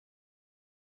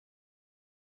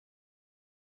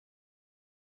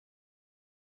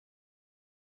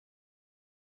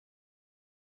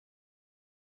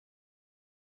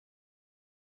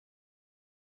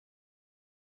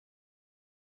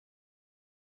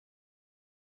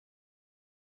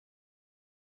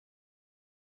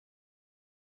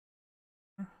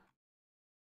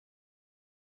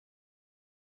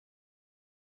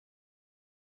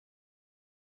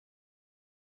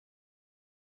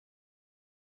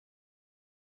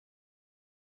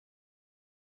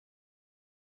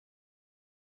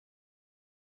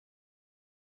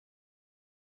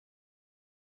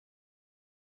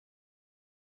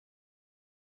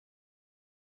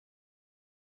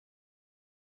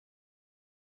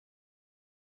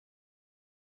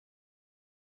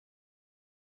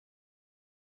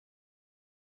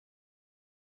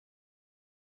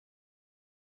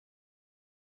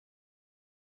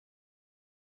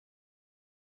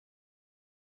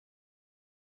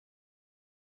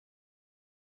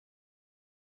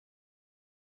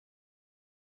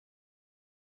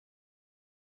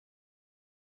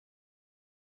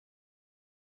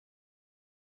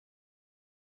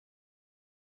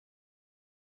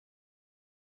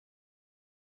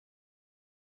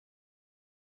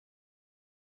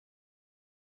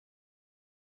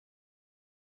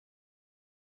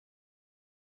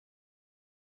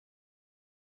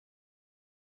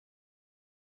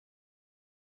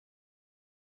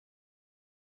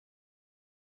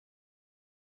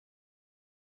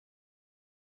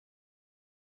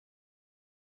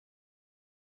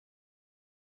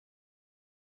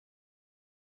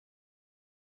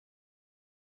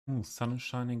 Oh, sun is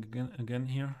shining again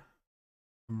here.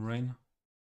 Some rain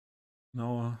an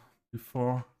hour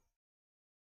before.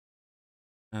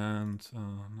 And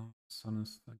now the sun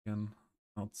is again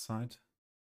outside.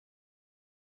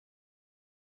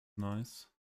 Nice.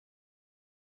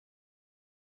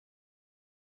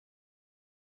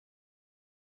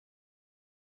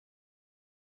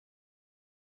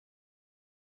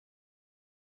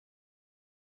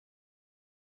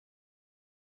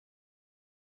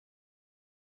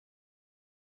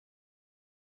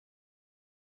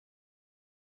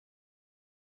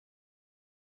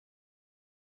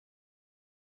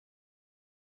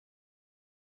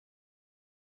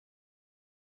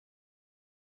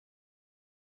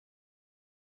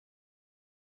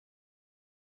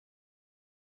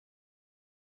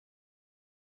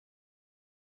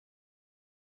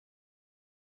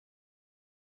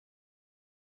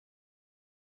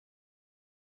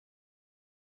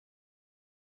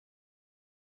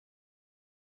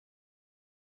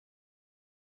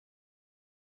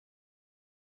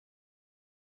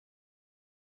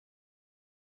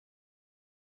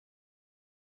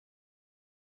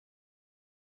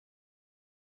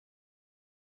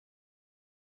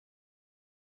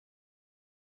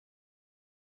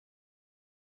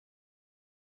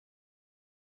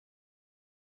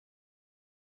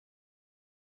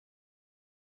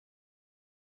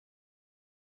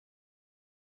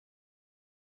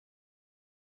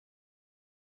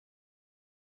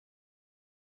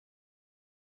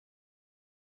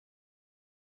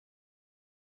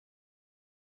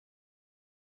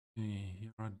 Okay,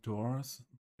 here are doors,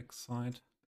 back side.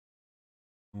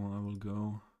 So I will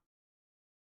go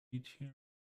each here.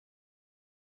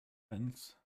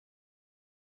 Fence.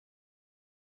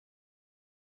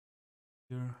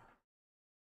 Here.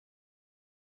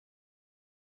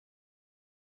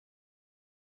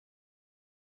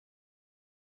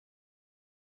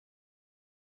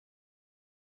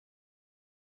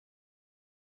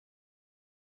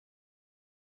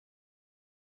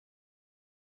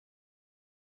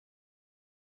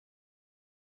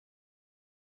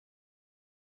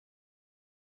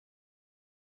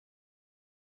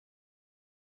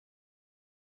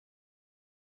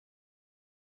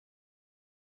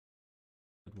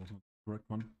 That was not the correct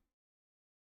one.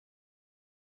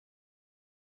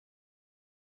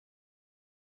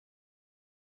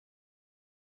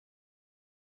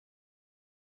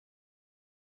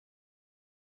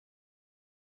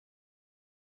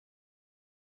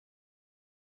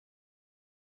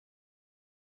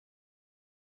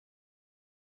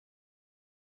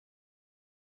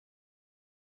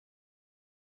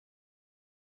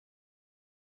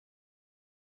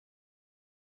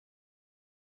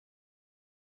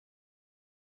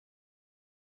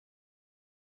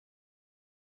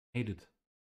 Hate it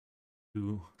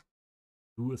to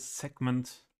do a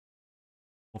segment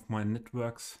of my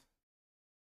networks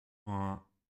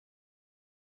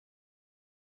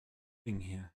thing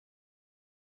here.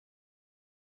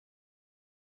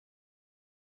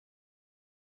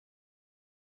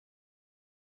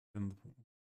 And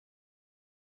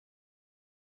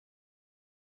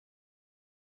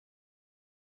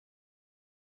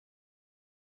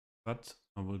but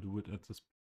I will do it at this.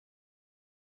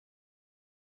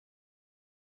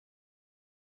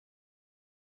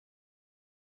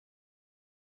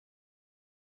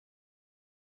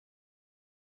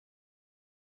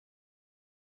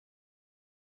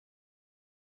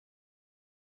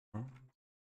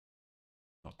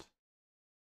 Not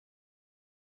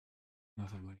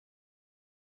another way.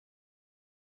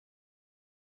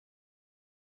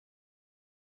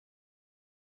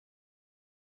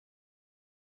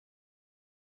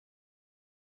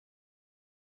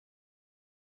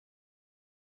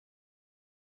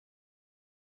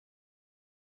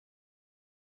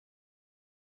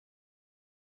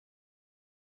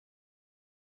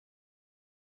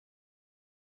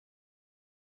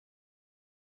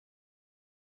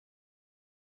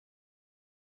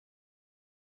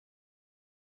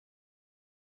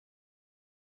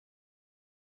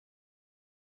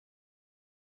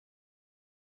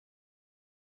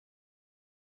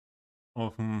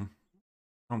 Often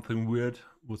something weird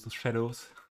with the shadows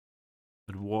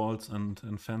at walls and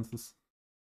fences.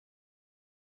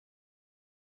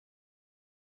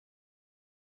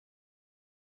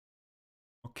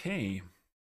 Okay.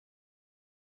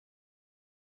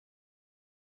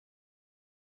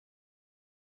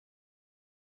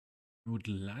 I would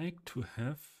like to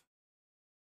have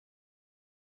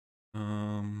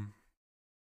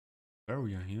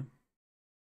barrier here.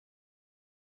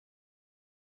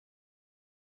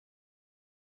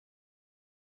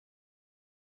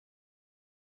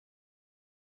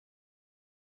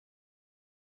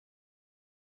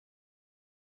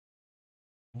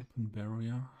 Open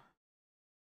barrier.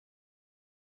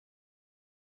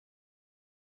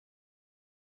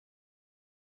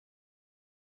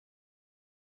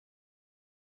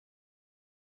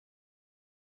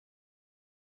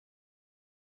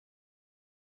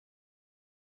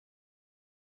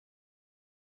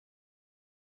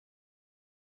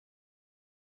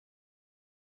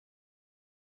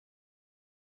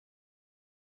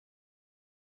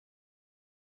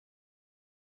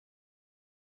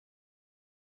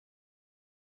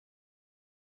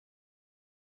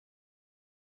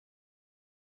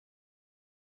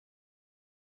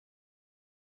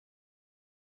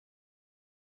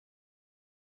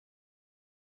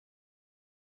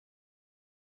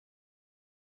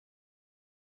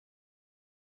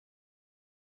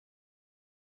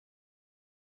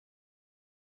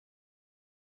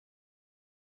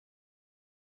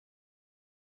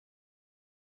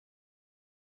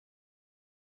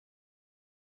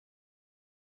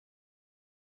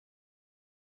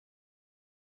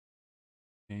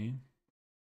 Okay.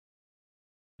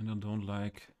 And I don't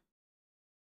like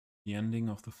the ending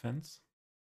of the fence.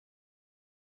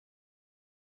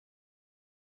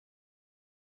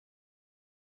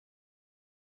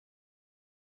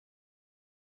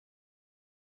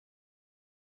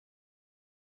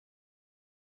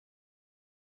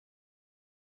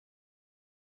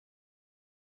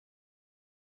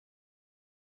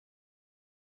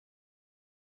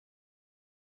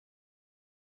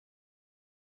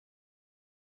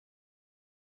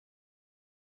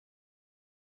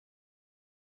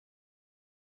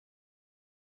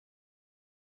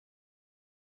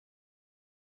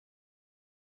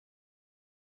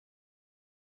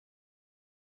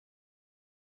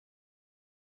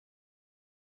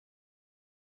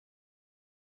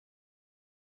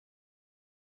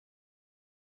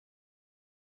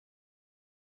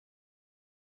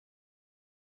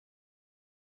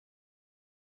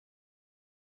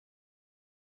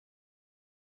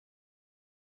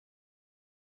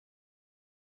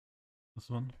 This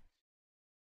one.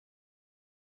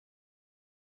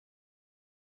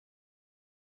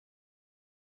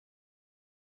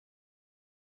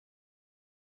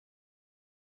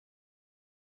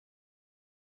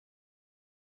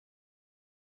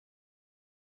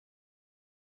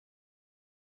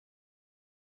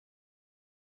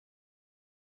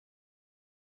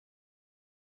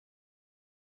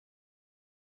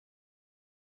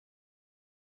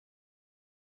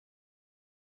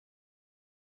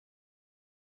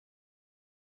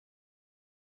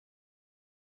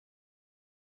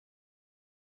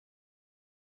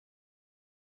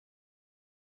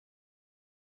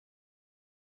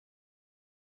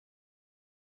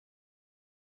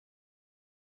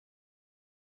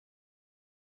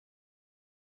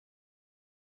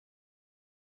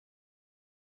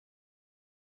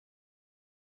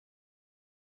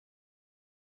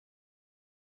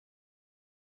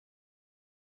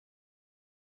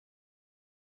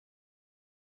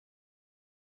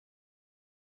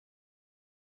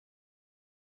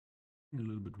 A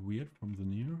little bit weird from the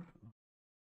near.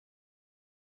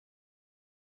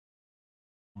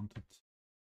 Wanted.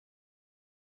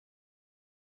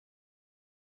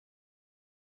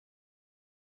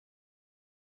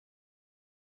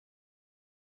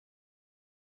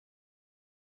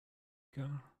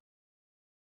 GER.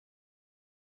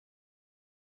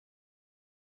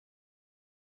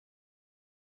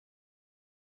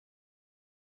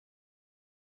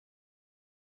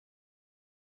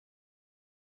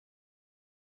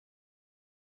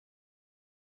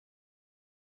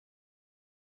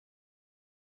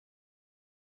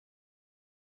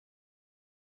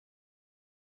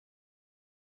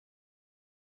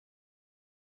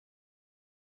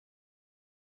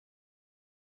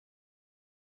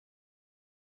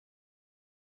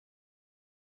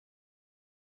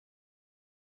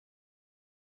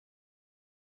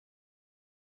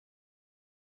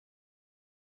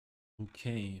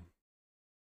 Okay.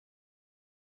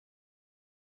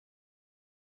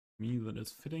 Me, that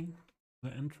is fitting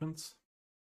the entrance.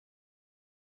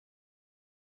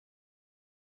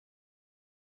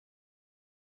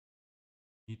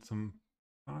 Need some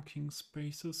parking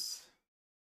spaces.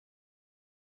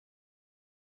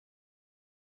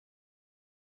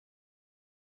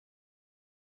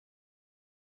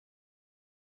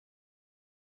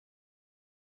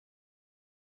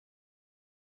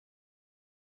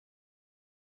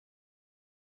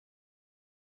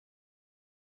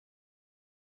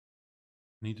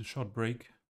 Need a short break.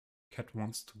 Cat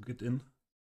wants to get in.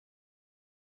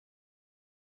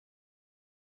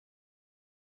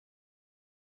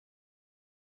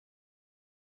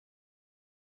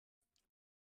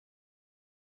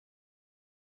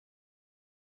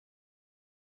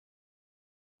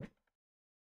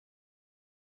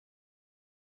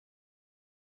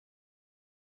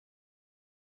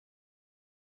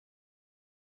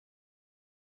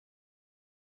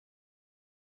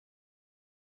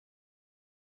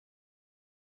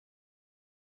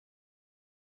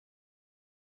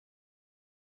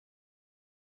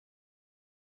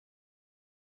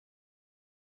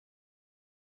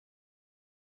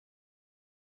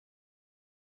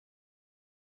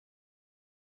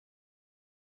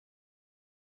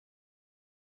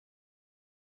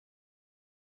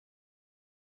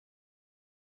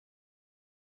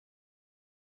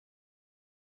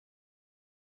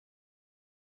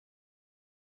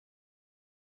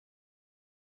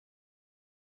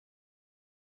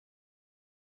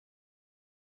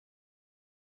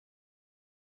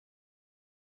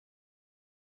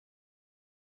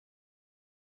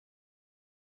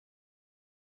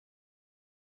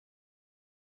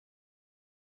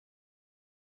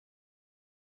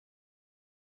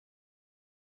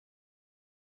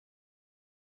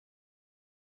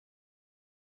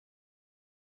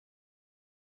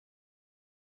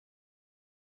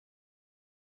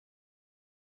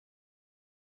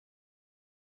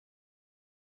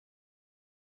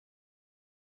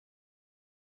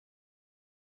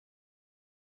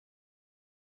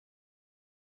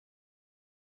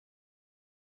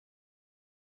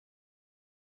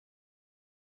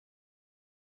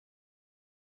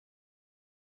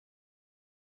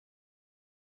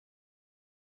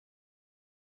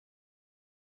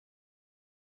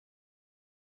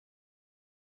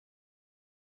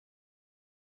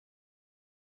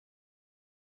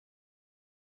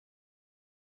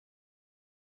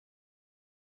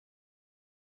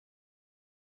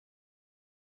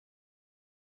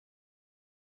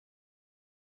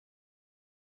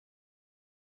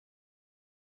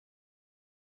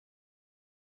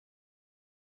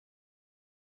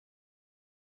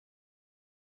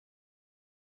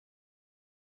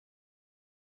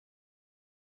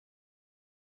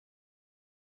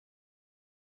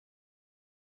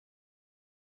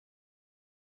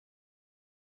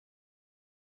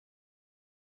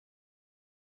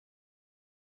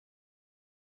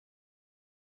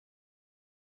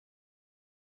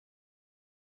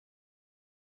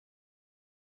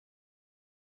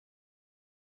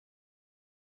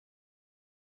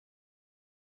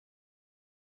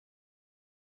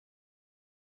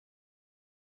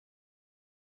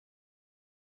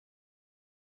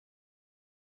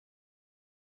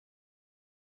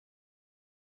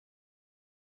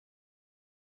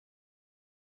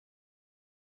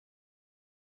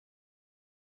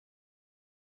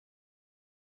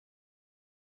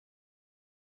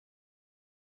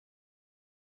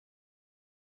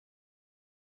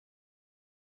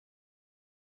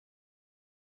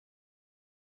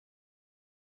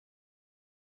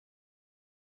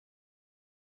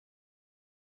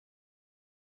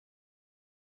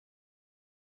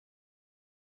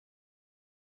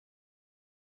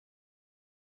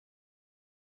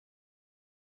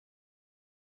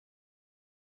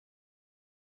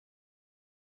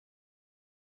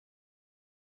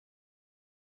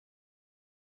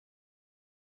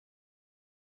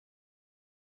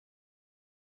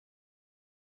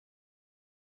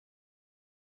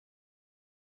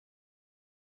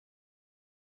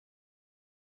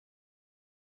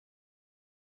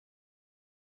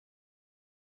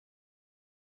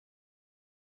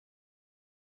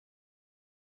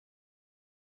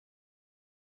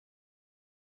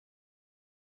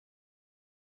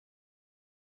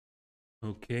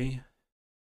 Okay,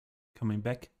 coming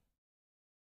back.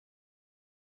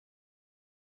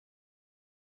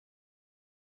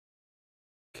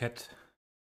 Cat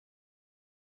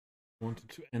wanted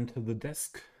to enter the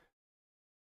desk,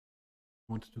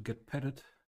 wanted to get petted.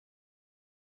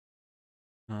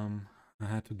 I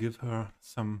had to give her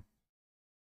some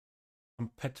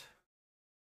pet,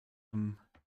 some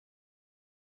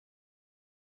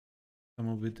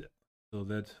of it, so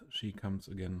that she comes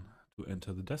again to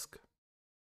enter the desk.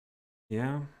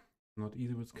 Yeah, not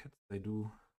easy with cats. They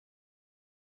do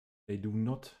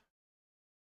not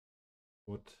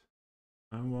what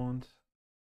I want.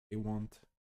 They want.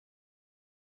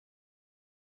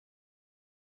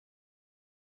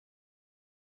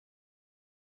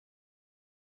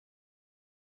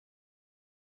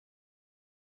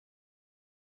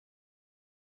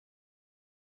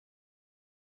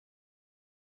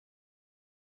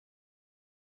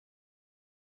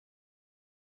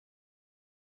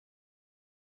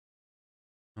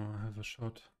 Now I have a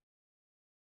shot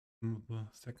from the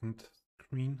second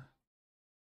screen.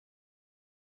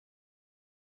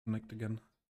 Connect again.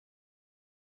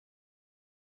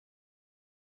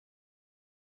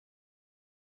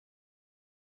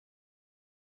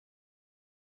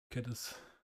 Cat is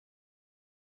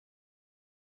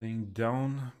laying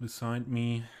down beside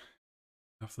me.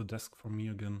 Have the desk for me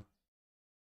again.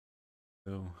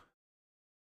 So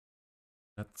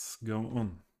let's go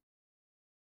on.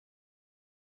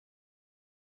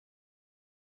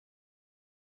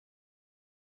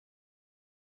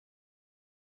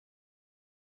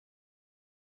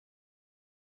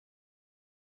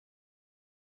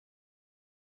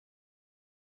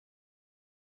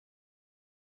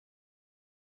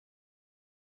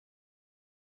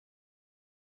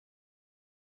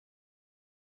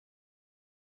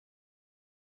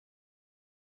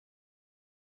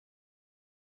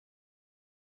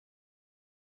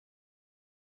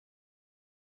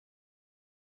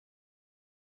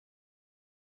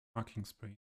 Parking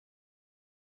spray.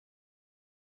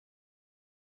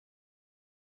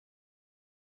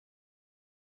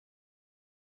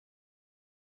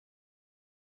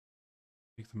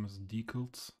 Take them as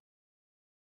decals.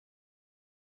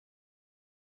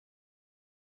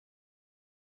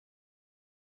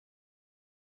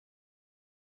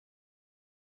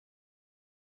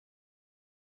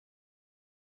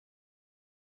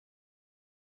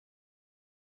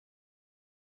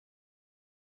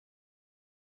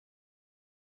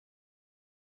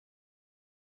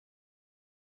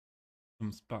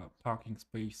 Some parking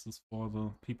spaces for the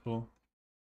people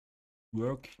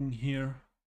working here.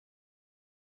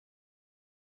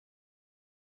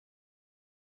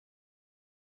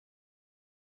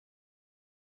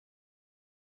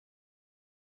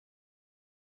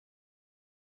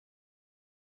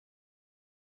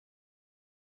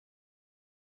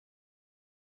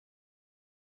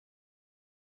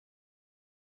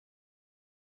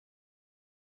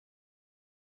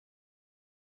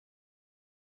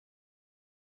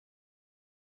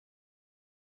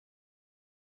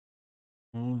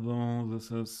 Although this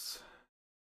is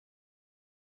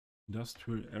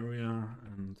industrial area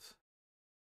and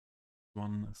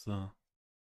one is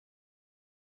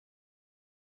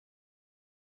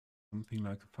something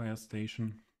like a fire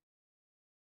station.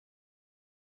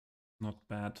 Not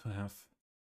bad to have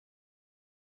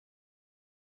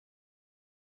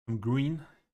some green.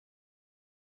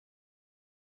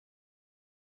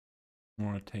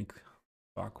 Or I take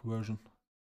dark version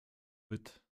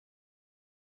with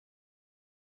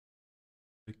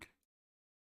big.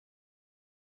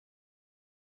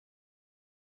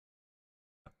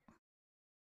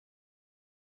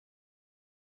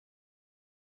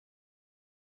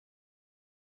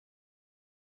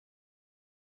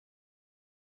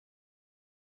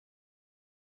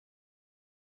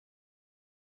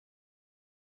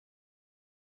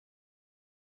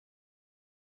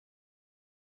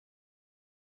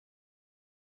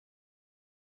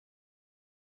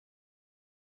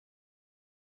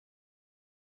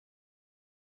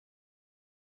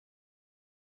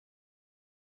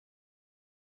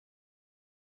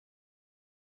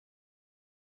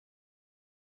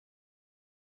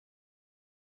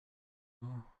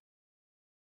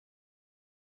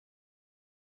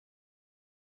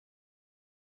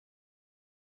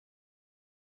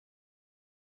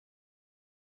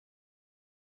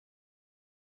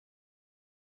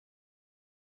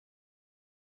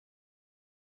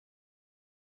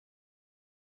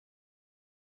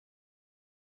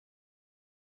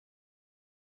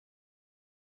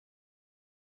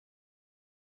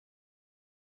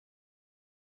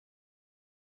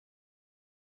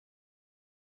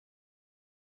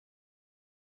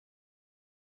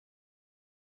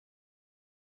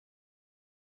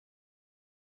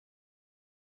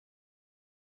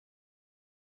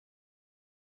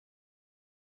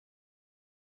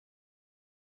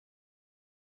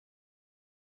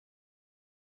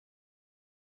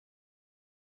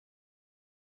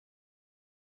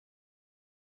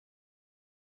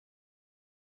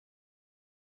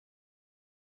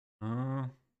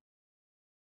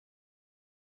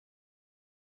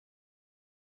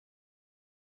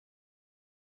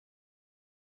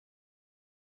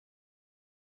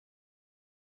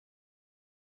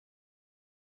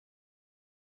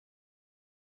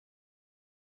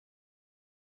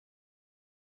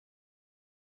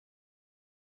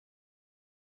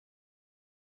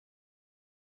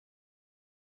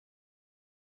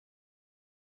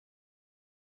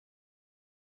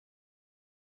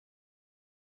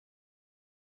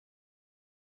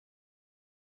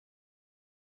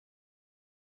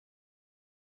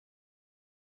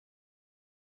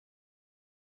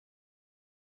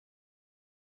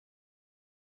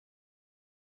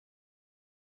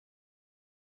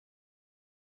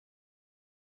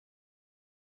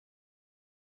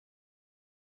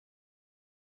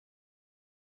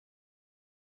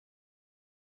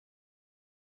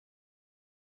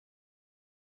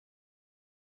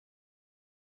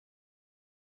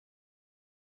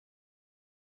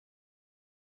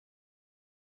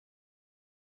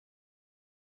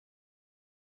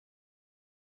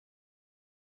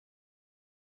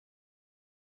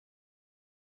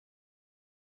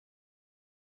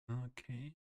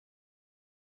 Okay.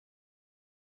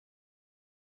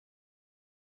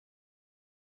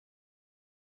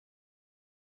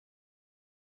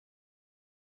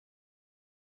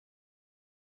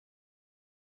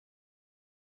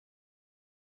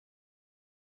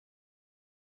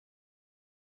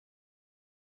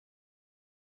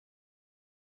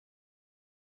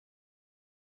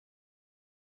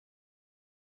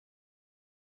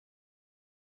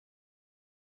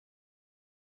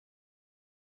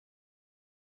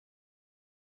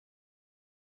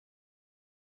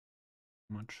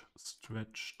 Much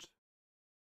stretched.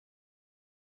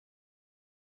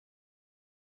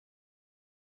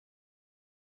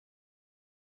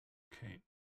 Okay.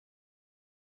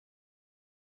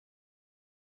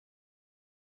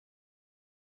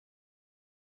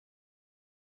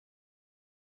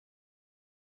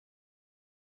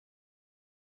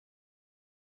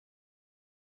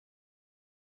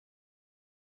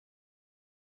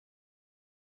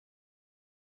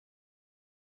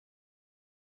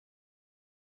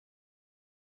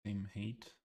 Same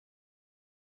height.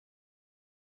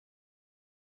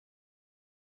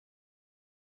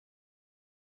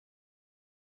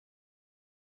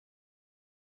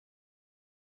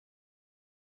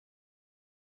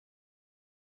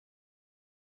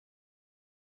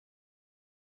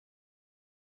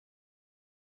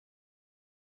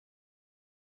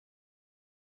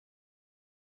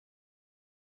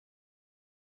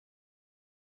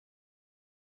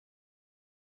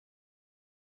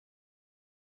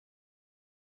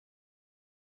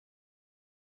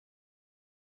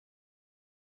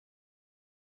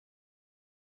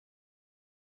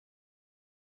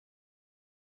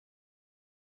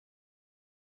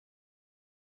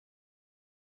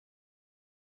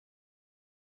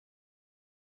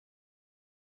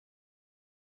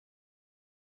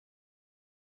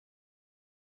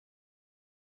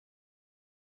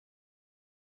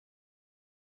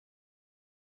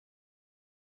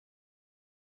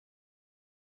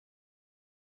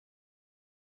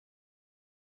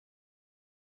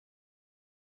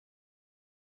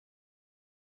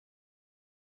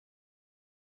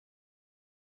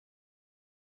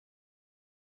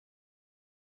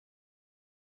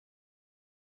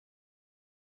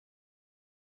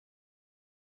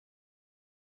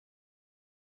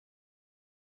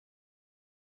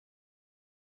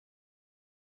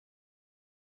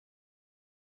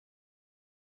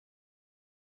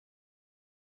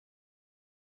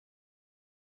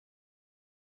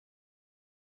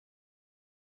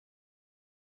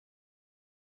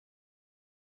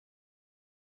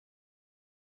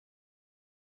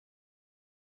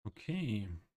 Okay.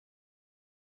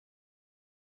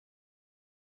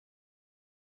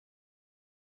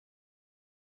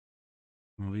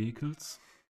 Vehicles.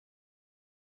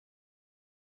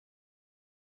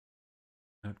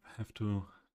 I have to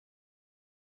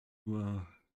do a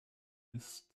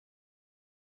list,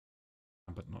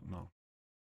 but not now.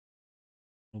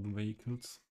 All the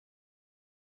vehicles.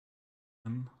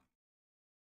 And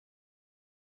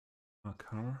a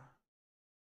car.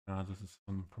 Ah, this is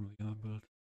from the other build.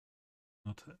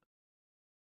 Not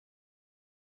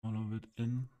all of it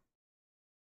in.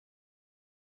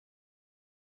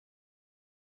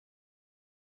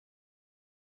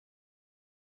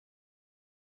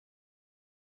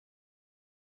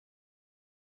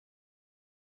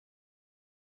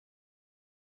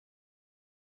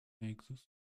 Take this.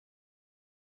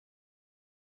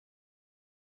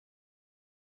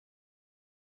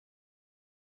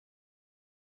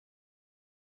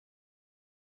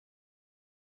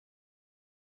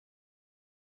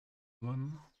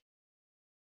 One.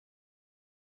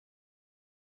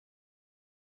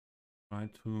 Try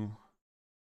to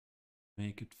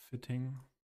make it fitting.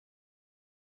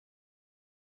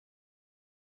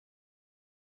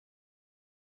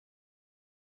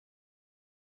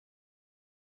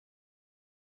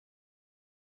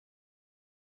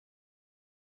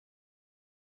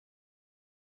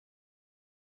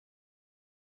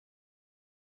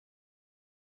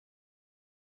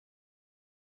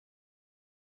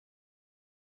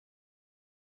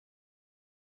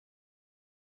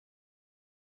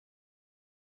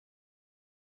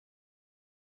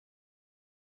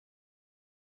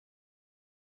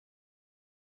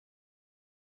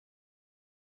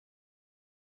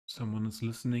 Someone is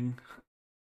listening.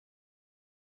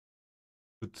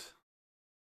 Could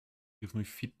give me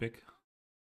feedback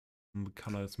on the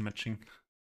color is matching.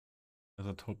 As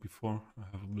I told before, I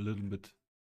have a little bit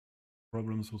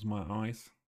problems with my eyes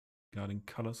regarding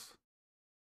colors.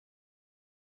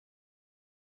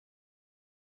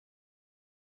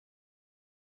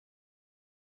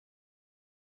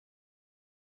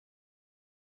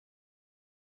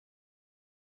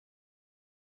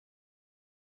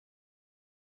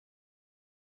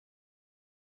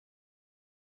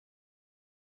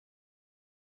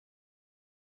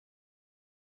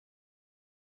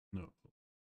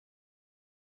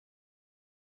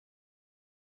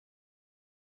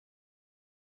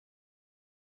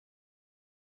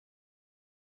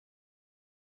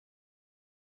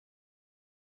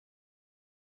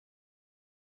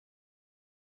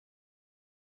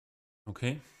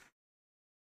 Okay.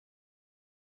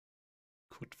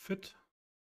 Could fit.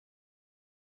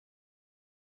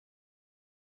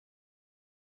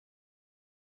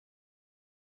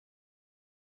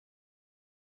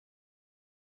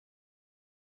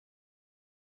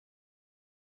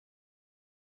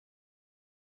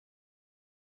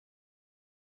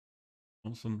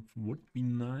 Also would be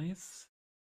nice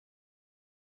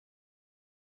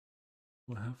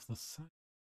to have the side.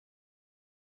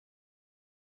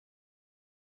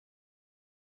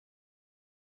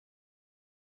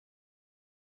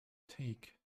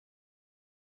 Take.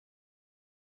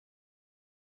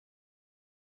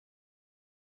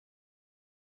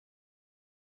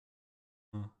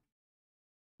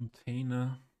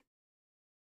 Container.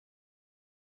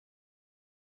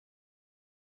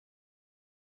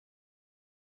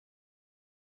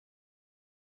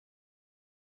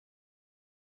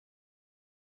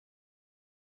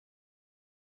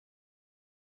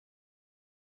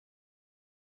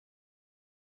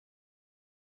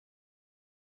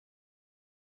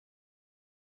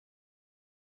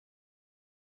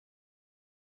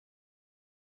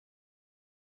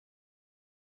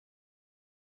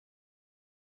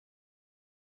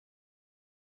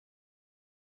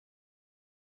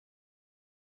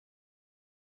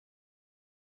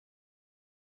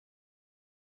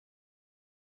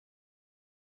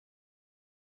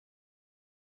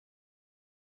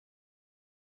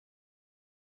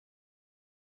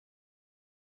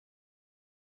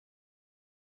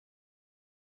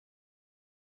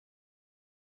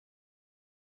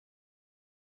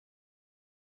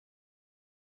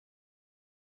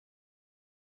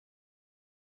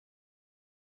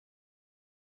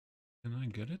 Can I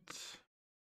get it?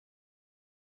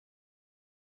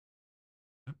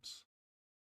 Oops.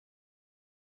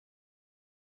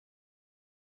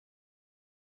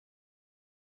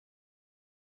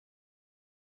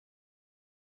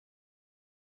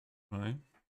 Right.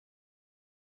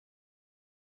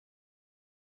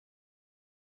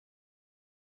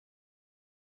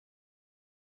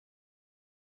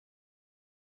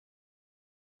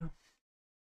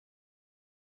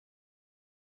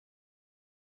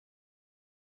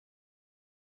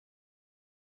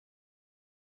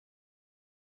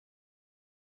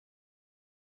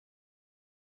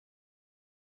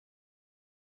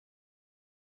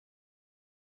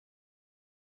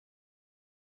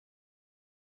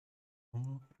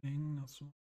 Whole thing. Also.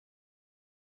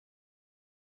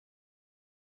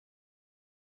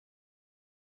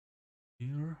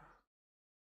 Here.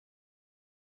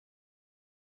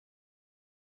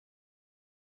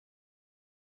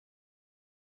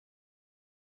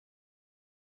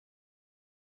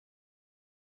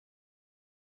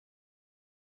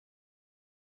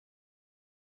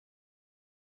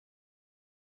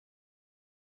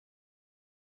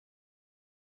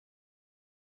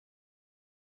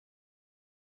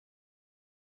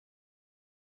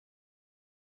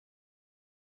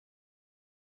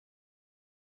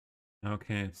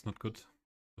 Okay, it's not good.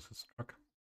 This is struck.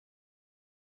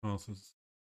 Oh, this is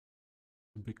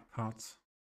the big parts.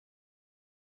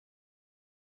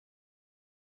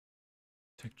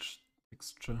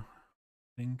 Texture,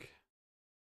 I think.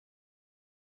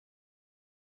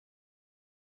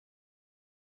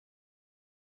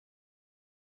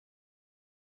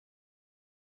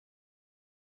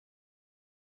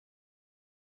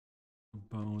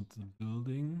 About the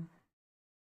building.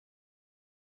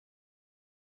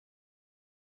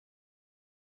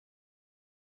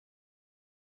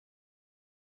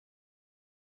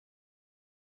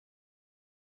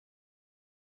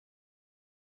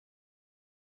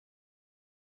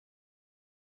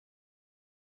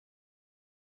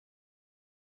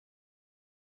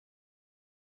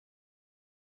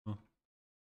 Oh.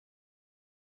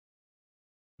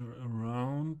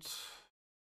 Around.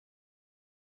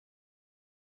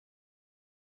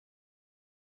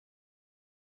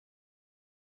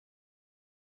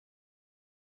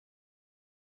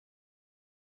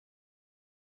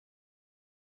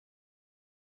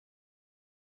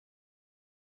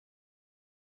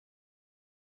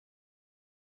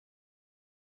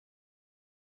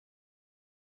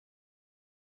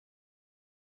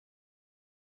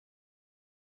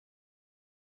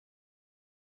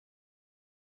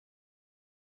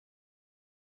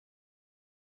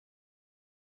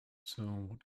 So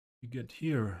what you get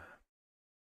here?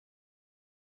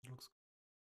 Looks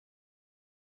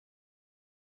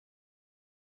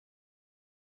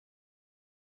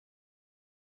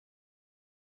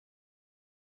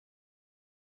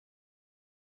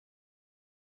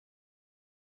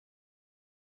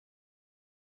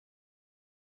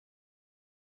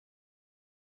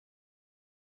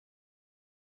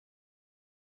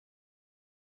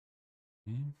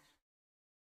Okay.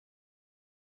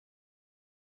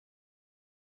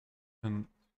 And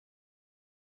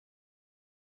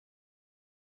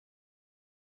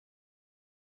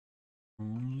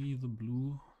only the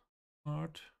blue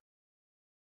part.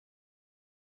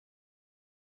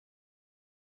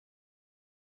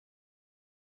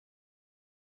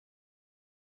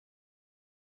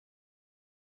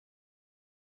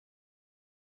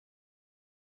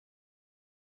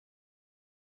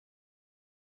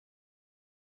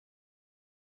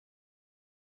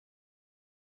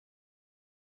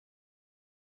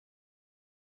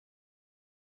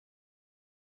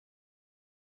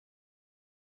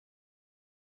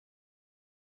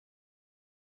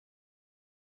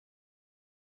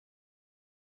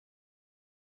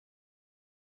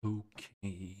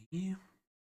 Okay.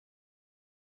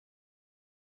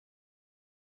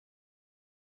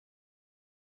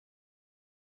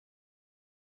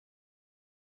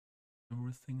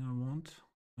 Everything I want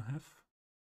to have.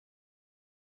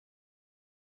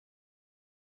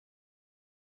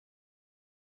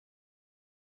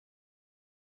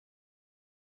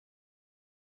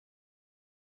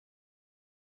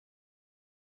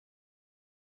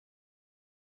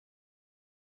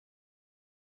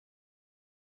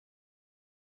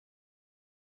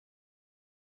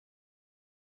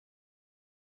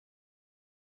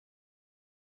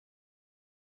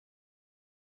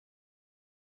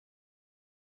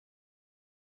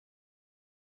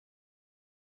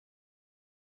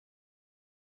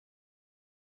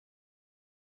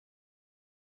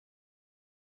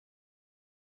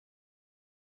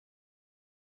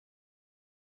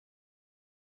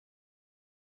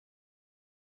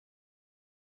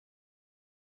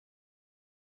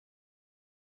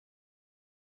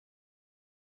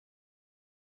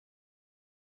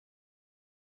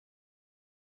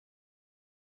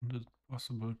 Is it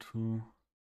possible to...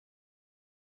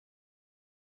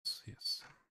 Yes.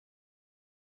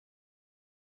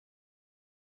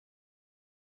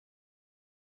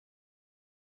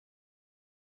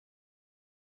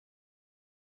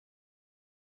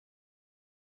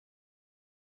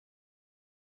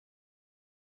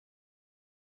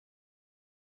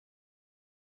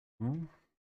 Oh,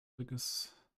 biggest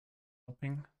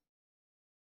shopping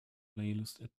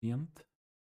playlist at the end.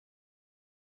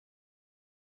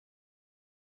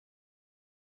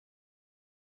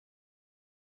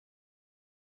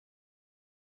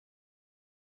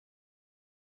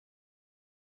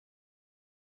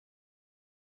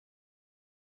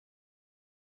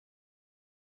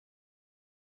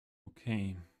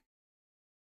 Okay.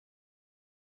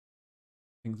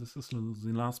 I think this is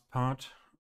the last part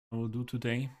I will do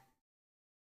today.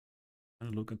 I'll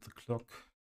look at the clock.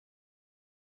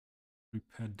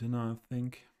 Prepare dinner, I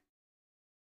think.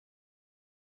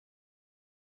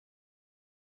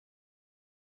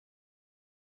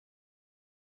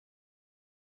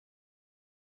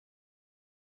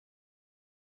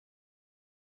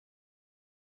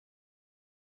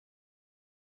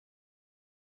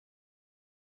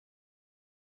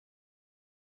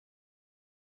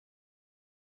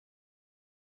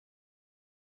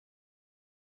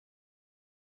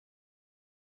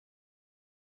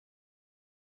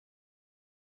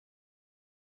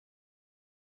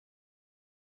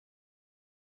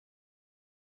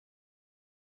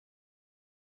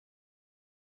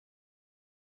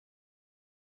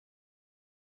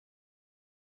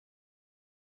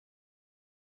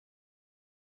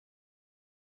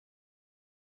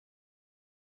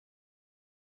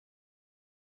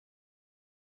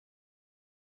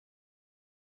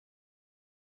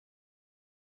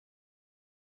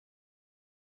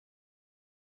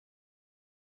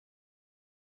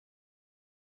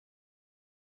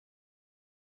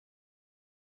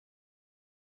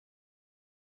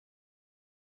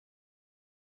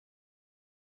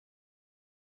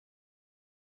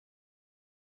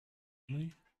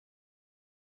 Really?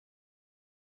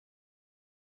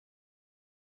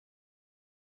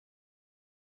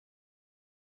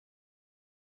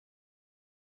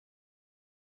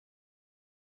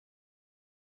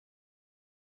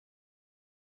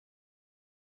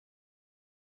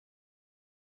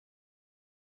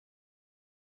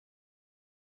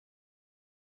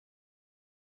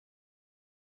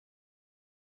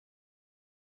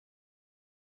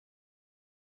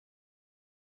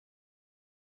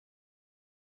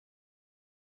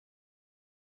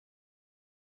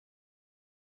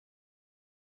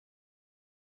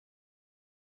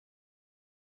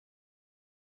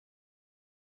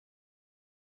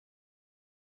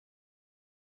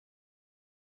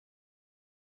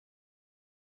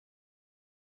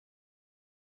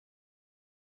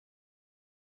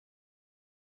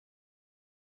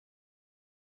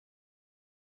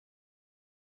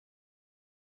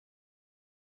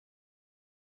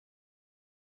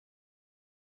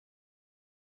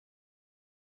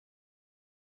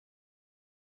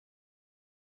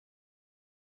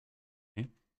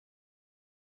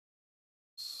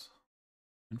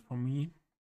 And for me.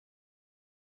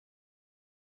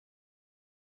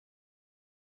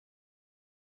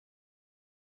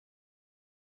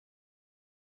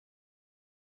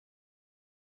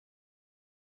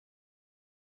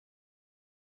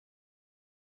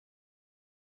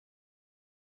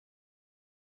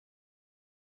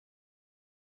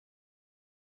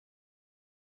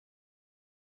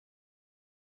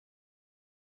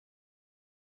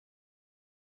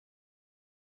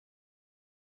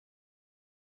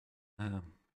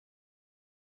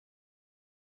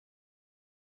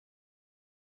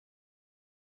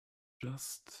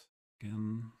 Just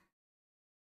again.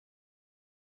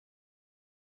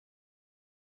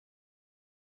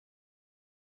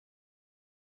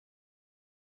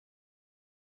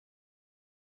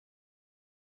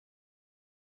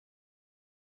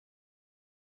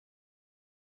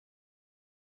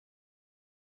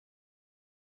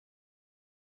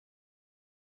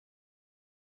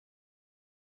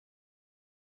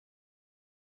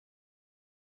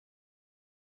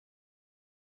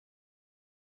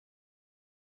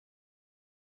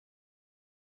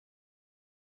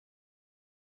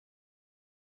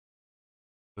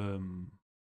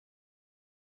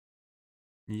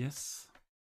 Yes,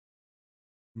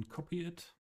 and copy it.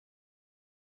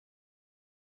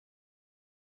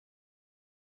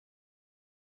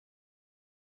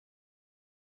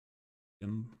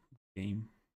 In game.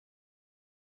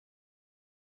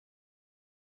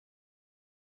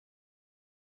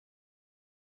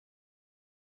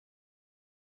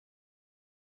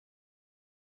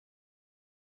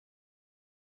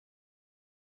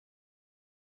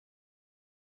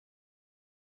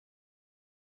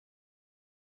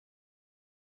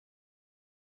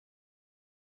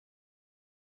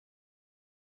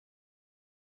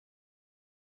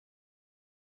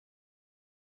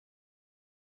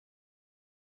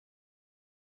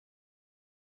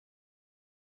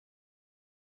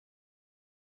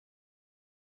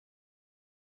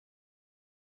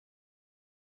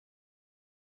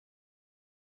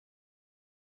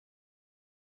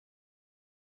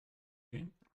 Okay.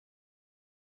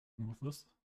 What's this?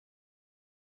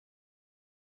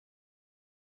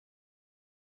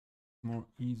 More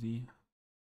easy.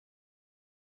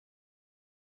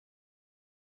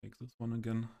 Take this one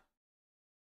again.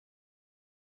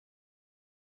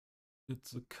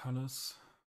 It's the colors.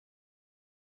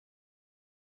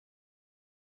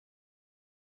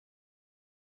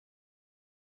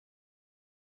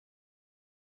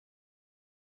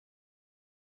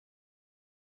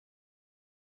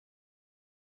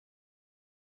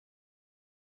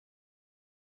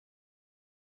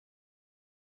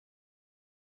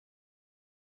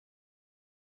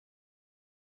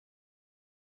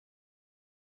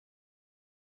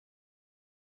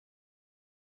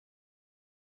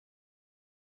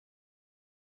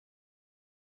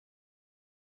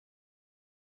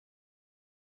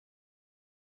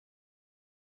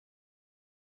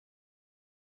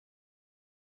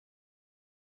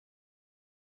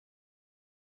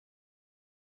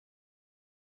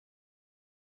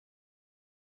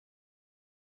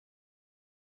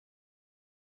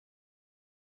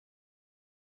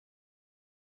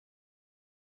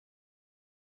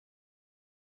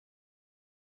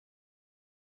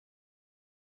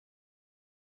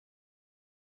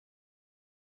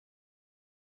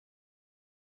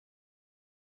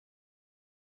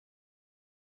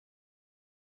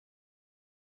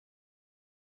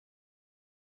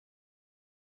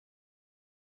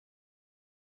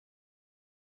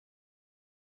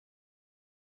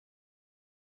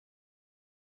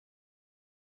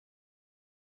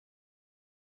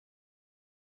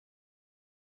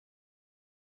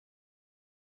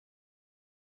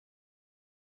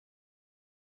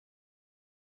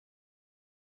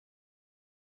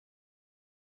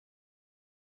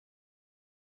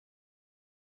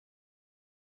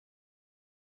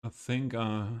 I think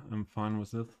I'm fine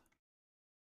with it.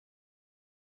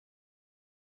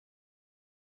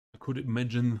 I could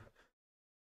imagine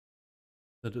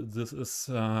that this is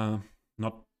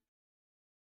not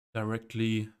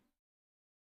directly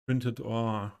printed,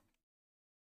 or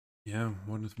yeah,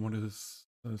 what is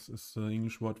this is the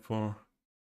English word for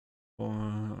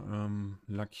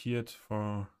lacquered,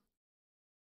 for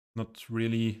not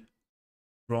really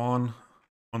drawn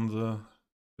on the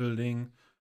building.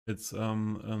 It's a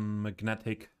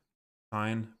magnetic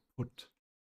sign put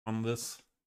on this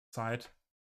side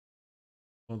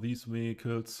for these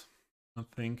vehicles, I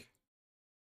think.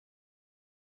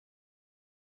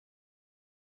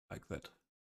 Like that.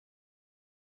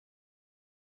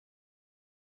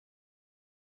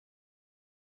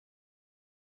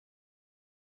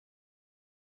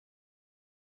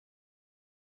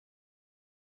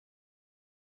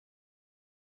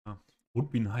 Would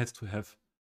be nice to have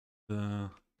the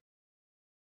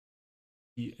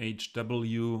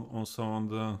THW also on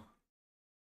the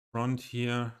front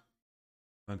here,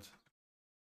 but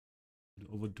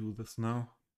I'll overdo this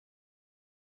now.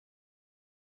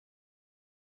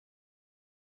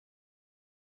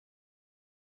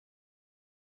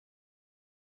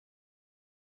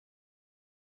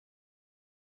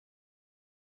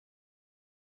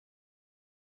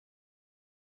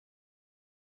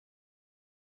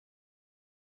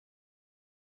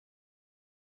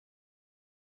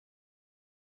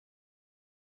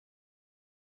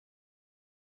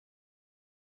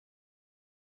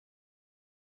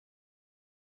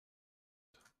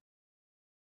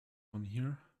 On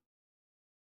here.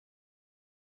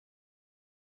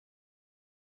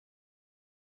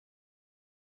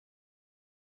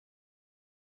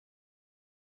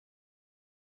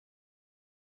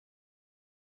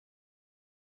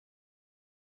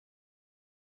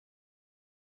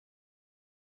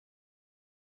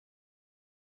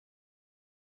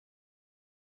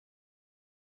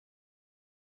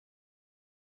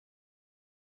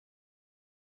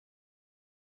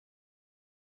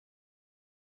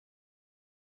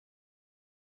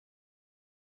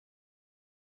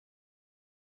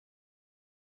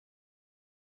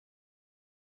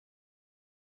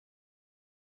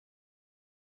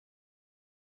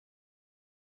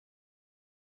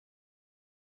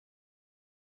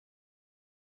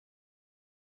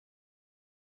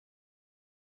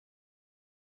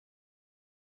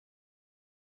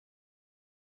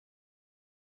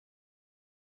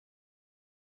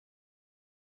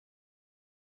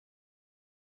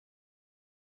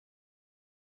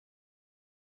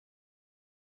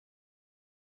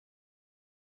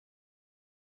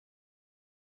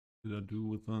 Did I do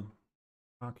with the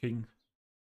parking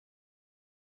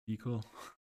vehicle?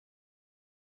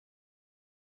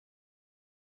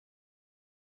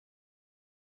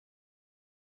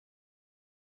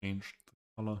 Changed the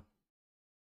color.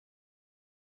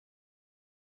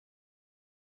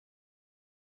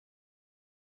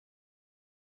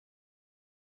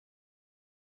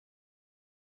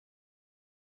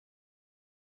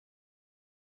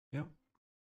 Yeah,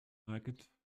 like it.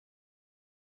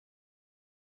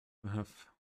 I have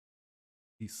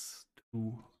these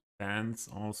two bands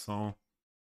also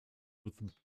with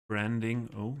branding.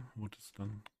 Oh, what is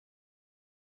done?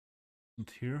 And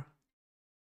here.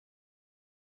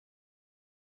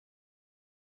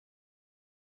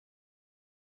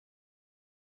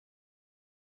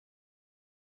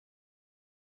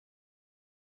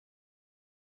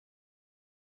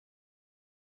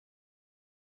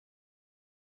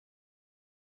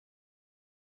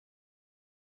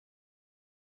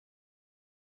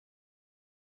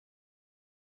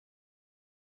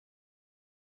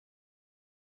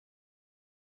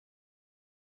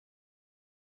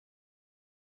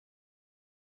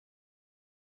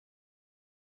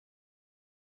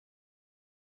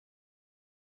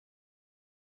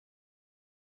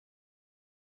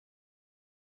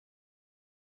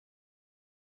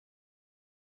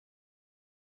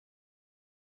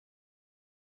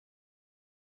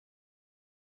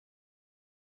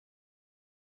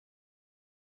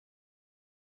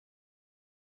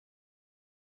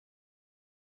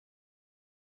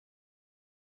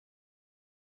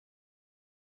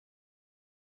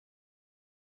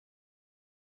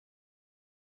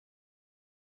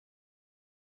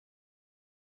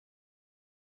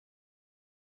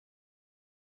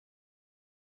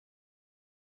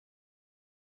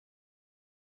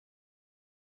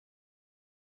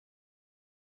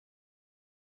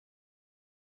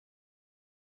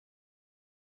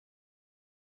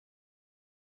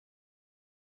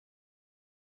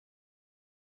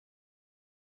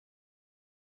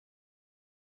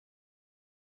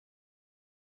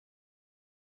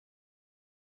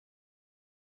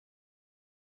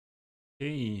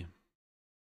 Okay.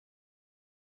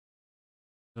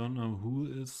 Don't know who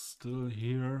is still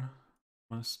here.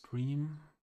 My stream,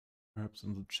 perhaps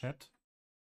in the chat.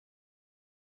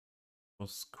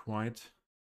 Was quite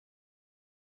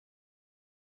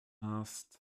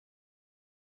last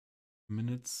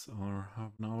minutes or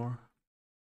half an hour.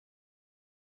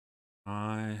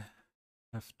 I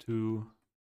have to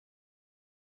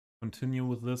continue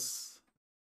with this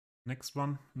next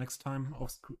time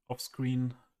off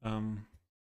screen,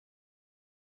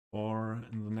 or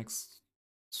in the next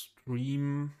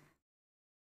stream,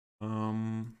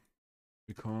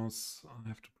 because I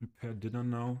have to prepare dinner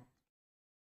now.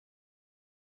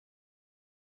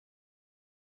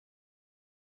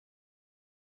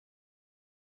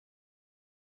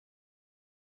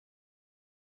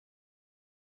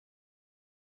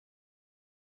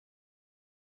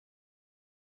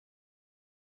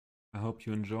 hope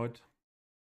you enjoyed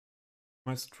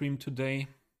my stream today.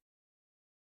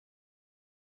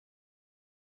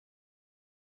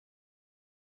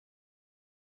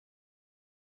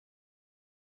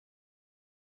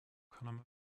 No.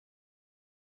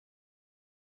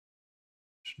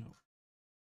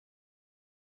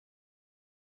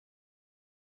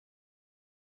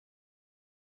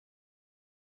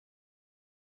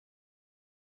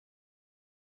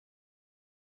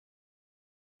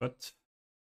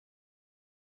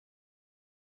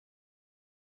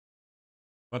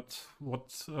 But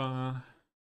what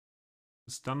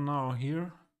is done now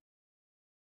here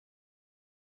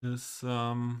is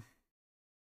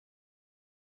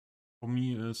for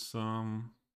me is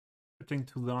fitting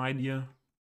to the idea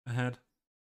ahead,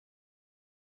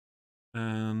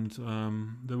 and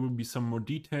there will be some more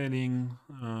detailing,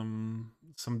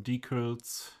 some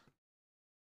decals,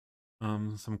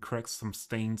 some cracks, some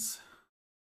stains,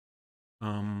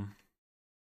 a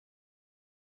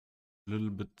little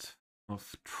bit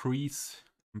of trees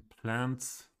and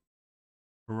plants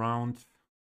around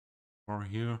or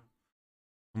here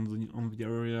on the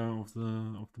area of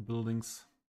the buildings.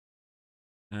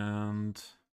 And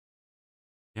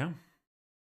yeah,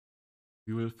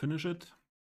 we will finish it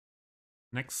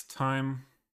next time,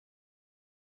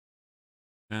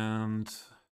 and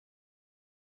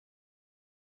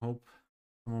hope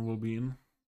someone will be in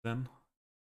then,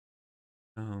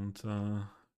 and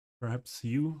perhaps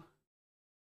you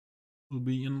will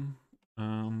be in.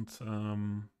 And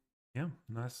yeah,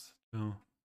 nice to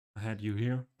have you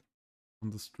here on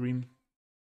the stream.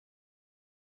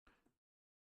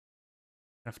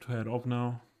 Have to head off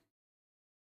now.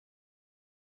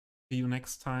 See you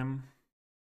next time.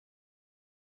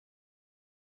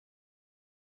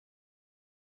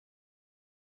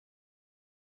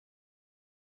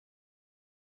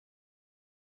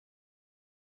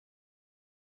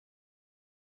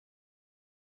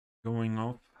 Going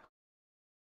off.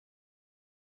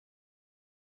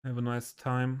 Have a nice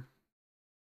time.